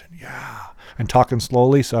that. And talking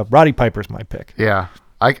slowly. So Roddy Piper's my pick. Yeah.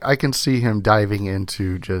 I can see him diving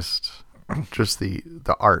into just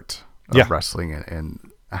the art of wrestling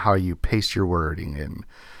and how you pace your wording and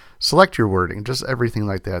select your wording, just everything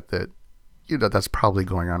like that that's probably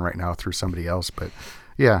going on right now through somebody else. But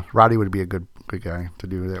yeah, Roddy would be a good guy to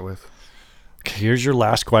do that with. Okay, here's your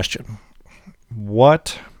last question.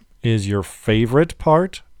 What is your favorite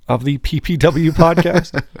part of the PPW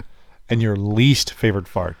podcast, and your least favorite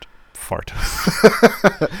fart.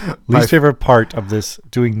 Least favorite part of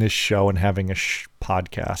doing this show and having a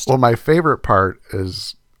podcast. Well, my favorite part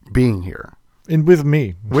is being here. And with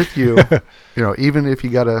me. With you. Even if you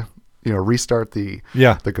got to, restart the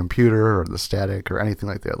computer or the static or anything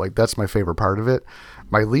like that. Like, that's my favorite part of it.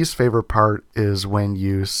 My least favorite part is when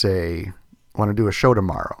you say, want to do a show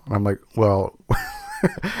tomorrow. And I'm like, well,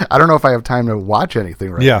 I don't know if I have time to watch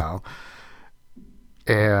anything right now.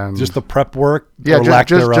 And just the prep work,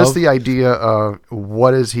 just the idea of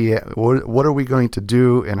what are we going to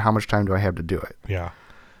do and how much time do I have to do it? Yeah.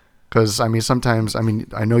 Because, sometimes,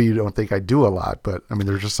 I know you don't think I do a lot, but,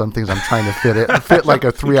 there's just some things I'm trying to fit like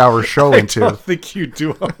a 3-hour show into. I don't think you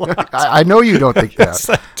do a lot. I know you don't think that. Yes,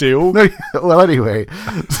 I do. No, well, anyway,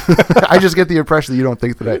 I just get the impression that you don't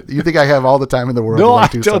think that you think I have all the time in the world. No, I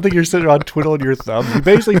don't think you're sitting around twiddling your thumbs. You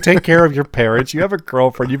basically take care of your parents. You have a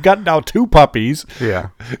girlfriend. You've got now 2 puppies.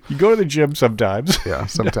 Yeah. You go to the gym sometimes. Yeah,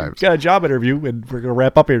 sometimes. You got a job interview, and we're going to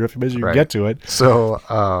wrap up here in a few minutes. You can get to it. So,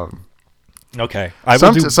 okay.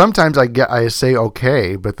 Sometimes I say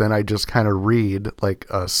okay, but then I just kind of read like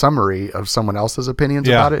a summary of someone else's opinions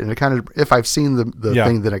about it, and it kind of, if I've seen the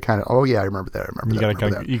thing, then I kind of, I remember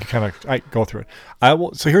that. You can kind of go through it. I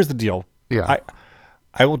will. So here's the deal. Yeah.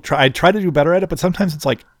 I will try. I try to do better at it, but sometimes it's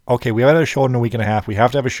like, okay, we haven't had a show in a week and a half. We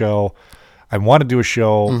have to have a show. I want to do a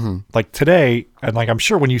show like today. And like, I'm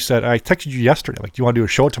sure when you said, I texted you yesterday, like, do you want to do a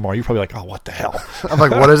show tomorrow? You're probably like, oh, what the hell? I'm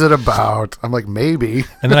like, what is it about? I'm like, maybe.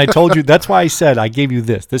 And then I told you, that's why I said, I gave you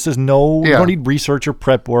this. This is you don't need research or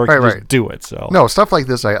prep work. Right, just do it. So no, stuff like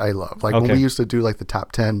this I love. Like when we used to do like the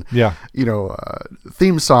top 10,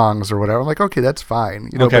 theme songs or whatever. I'm like, okay, that's fine.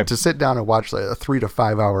 But to sit down and watch like a 3 to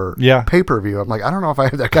 5 hour pay-per-view, I'm like, I don't know if I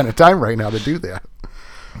have that kind of time right now to do that.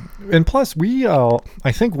 And plus,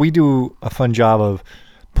 I think we do a fun job of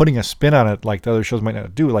putting a spin on it like the other shows might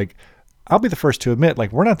not do. Like, I'll be the first to admit,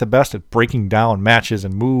 like, we're not the best at breaking down matches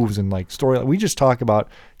and moves and like story. We just talk about,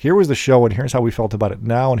 here was the show and here's how we felt about it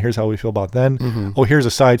now and here's how we feel about then. Mm-hmm. Oh, here's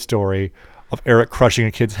a side story of Eric crushing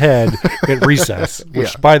a kid's head at recess,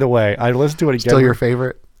 which, by the way, I listened to it again. Still your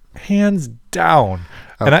favorite? Hands down.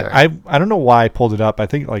 Okay. And I don't know why I pulled it up. I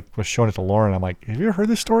think like was showing it to Lauren. I'm like, have you ever heard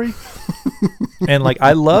this story? And like,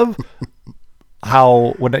 I love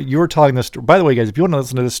how when you were telling this. By the way, guys, if you want to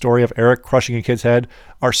listen to this story of Eric crushing a kid's head,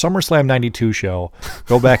 our SummerSlam '92 show,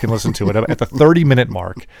 go back and listen to it at the 30-minute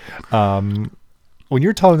mark. When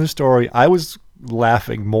you're telling this story, I was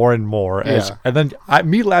laughing more and more, and then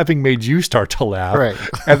me laughing made you start to laugh, right?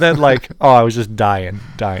 And then like, I was just dying.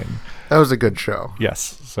 That was a good show.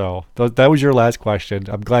 Yes. So that was your last question.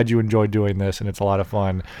 I'm glad you enjoyed doing this, and it's a lot of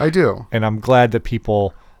fun. I do. And I'm glad that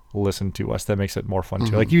people listen to us. That makes it more fun,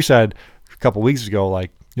 too. Like you said a couple weeks ago,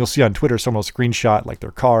 like you'll see on Twitter someone will screenshot like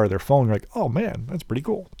their car or their phone. You're like, oh, man, that's pretty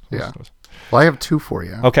cool. Yeah. Well, I have 2 for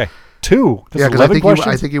you. Okay. 2? Yeah, because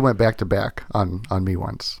I think you went back to back on me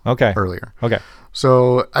once. Okay. Earlier. Okay.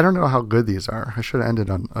 So I don't know how good these are. I should have ended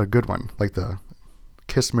on a good one, like the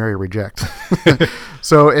Kiss, Marry, Reject.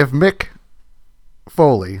 So if Mick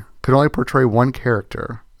Foley could only portray one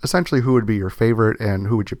character, essentially who would be your favorite and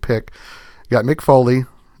who would you pick? You got Mick Foley,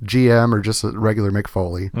 GM, or just a regular Mick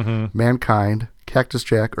Foley, Mankind, Cactus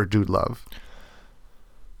Jack, or Dude Love.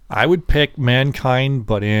 I would pick Mankind,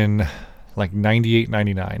 but in like 98,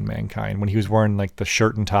 99 Mankind, when he was wearing like the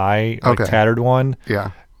shirt and tie, like tattered one.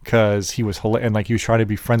 Yeah. Because he was and like he was trying to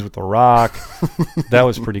be friends with The Rock. That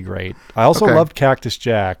was pretty great. I also loved Cactus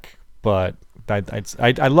Jack, but I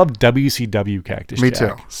love WCW Cactus Jack. Me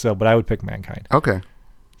too. So, but I would pick Mankind. Okay,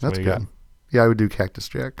 that's good. Got? Yeah, I would do Cactus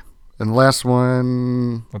Jack. And the last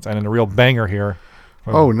one. Let's end in a real banger here.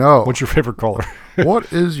 Oh no! What's your favorite color?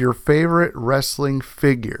 What is your favorite wrestling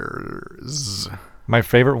figures? My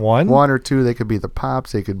favorite one? 1 or 2. They could be the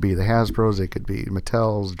Pops. They could be the Hasbros. They could be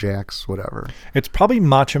Mattels, Jacks, whatever. It's probably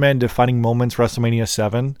Macho Man Defining Moments WrestleMania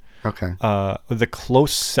 7. Okay. The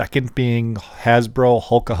close second being Hasbro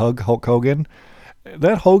Hulk Hogan.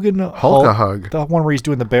 That Hogan Hulk, the one where he's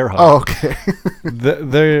doing the bear hug. Oh, okay.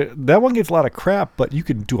 That one gets a lot of crap, but you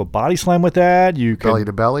can do a body slam with that. You can belly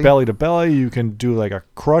to belly. You can do like a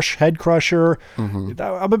head crusher. Mm-hmm.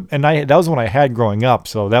 That was the one I had growing up,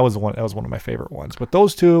 so that was one of my favorite ones. But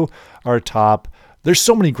those 2 are top. There's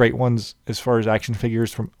so many great ones as far as action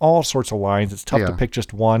figures from all sorts of lines. It's tough to pick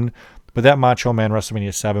just one, but that Macho Man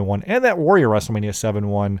WrestleMania 7 one and that Warrior WrestleMania 7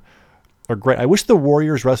 one are great. I wish the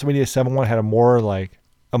Warriors WrestleMania 7 one had a more like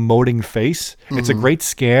emoting face. Mm-hmm. It's a great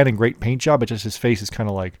scan and great paint job, but just his face is kind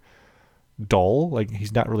of like dull. Like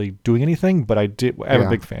he's not really doing anything, but I'm a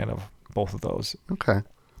big fan of both of those. Okay.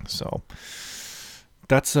 So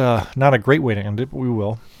that's not a great way to end it, but we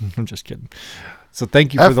will. I'm just kidding. So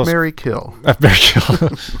thank you for those. Marry, Kill. F, Marry, Kill.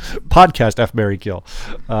 Podcast F, Marry, Kill.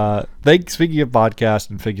 Speaking of podcast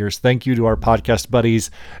and figures, thank you to our podcast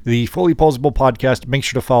buddies, the Fully Posable podcast. Make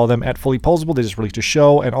sure to follow them at Fully Posable. They just released a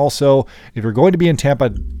show. And also, if you're going to be in Tampa,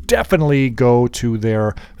 definitely go to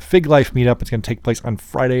their Fig Life meetup. It's going to take place on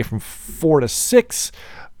Friday from 4 to 6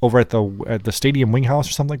 over at the Stadium Wing House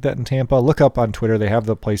or something like that in Tampa. Look up on Twitter. They have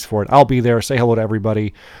the place for it. I'll be there. Say hello to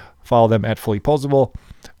everybody. Follow them at Fully Posable.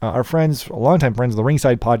 Our friends, longtime friends of the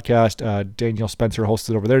Ringside podcast, Daniel Spencer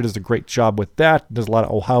hosted over there, does a great job with that. Does a lot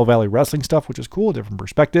of Ohio Valley wrestling stuff, which is cool, different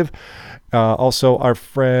perspective. Also, our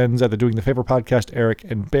friends at the Doing the Favor podcast, Eric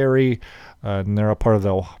and Barry, and they're a part of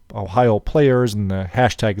the Ohio Players and the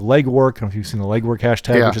hashtag Legwork. I don't know if you've seen the Legwork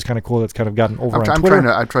hashtag, which is kind of cool. That's kind of gotten over on Twitter.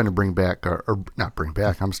 I'm trying to bring back, or not bring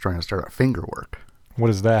back, I'm just trying to start a finger work. What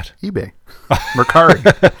is that? eBay. Mercari.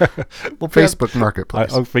 Facebook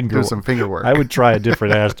Marketplace. Do some finger work. I would try a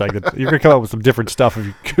different hashtag. You're going to come up with some different stuff if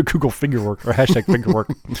you Google finger work or hashtag finger work.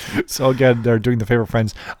 So again, they're Doing the Favor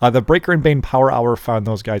friends. The Breaker and Bane Power Hour found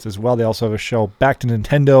those guys as well. They also have a show, Back to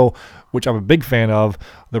Nintendo, which I'm a big fan of.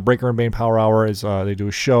 The Breaker and Bane Power Hour is they do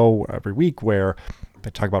a show every week where they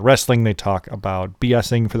talk about wrestling. They talk about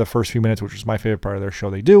BSing for the first few minutes, which is my favorite part of their show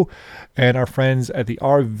they do. And our friends at the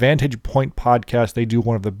Our Vantage Point podcast, they do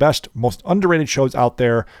one of the best, most underrated shows out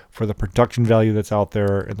there for the production value that's out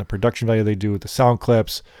there and the production value they do with the sound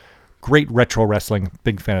clips. Great retro wrestling.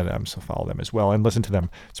 Big fan of them. So follow them as well and listen to them.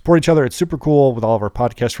 Support each other. It's super cool with all of our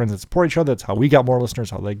podcast friends that support each other. That's how we got more listeners,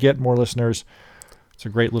 how they get more listeners. It's a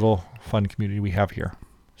great little fun community we have here.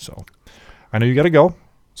 So I know you got to go.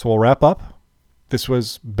 So we'll wrap up. This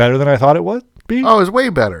was better than I thought it would be. Oh, it was way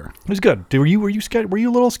better. It was good. Were you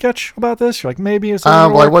a little sketch about this? You're like, maybe it's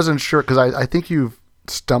well, I wasn't sure because I think you've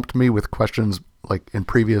stumped me with questions like in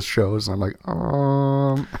previous shows. And I'm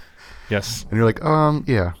like, yes. And you're like,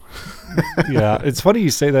 yeah. Yeah. It's funny you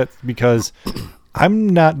say that because I'm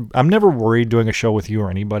never worried doing a show with you or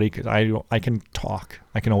anybody because I can talk.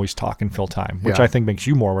 I can always talk and fill time, which I think makes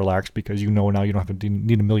you more relaxed because now you don't have to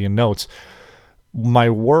need a million notes. My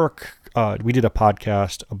work, we did a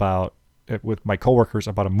podcast with my coworkers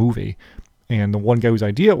about a movie, and the one guy whose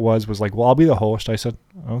idea it was like, well, I'll be the host. I said,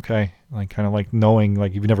 okay, like kind of like knowing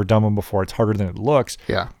like you've never done one before, it's harder than it looks.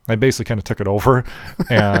 Yeah. I basically kind of took it over,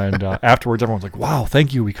 and afterwards everyone's like, wow,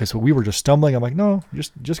 thank you, because we were just stumbling. I'm like, no,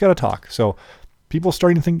 just got to talk. So people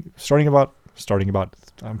starting about.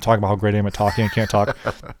 I'm talking about how great I am at talking. I can't talk.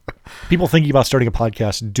 People thinking about starting a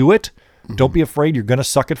podcast, do it. Don't be afraid. You're going to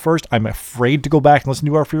suck at first. I'm afraid to go back and listen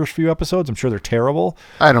to our first few episodes. I'm sure they're terrible.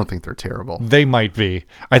 I don't think they're terrible. They might be.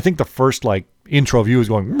 I think the first intro of you was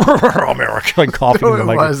going, America, like coughing. No,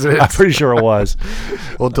 I'm pretty sure it was.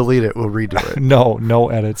 We'll delete it. We'll redo it. No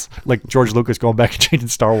edits. Like George Lucas going back and changing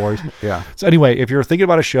Star Wars. Yeah. So anyway, if you're thinking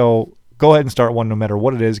about a show, go ahead and start one no matter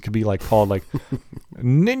what it is. It could be called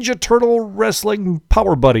Ninja Turtle Wrestling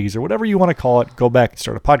Power Buddies or whatever you want to call it. Go back and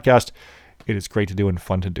start a podcast. It is great to do and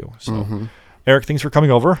fun to do. So, Eric, thanks for coming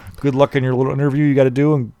over. Good luck in your little interview you got to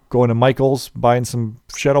do and going to Michael's, buying some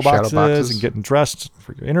shadow boxes and getting dressed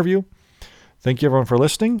for your interview. Thank you, everyone, for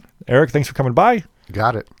listening. Eric, thanks for coming by.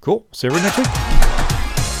 Got it. Cool. See you next week.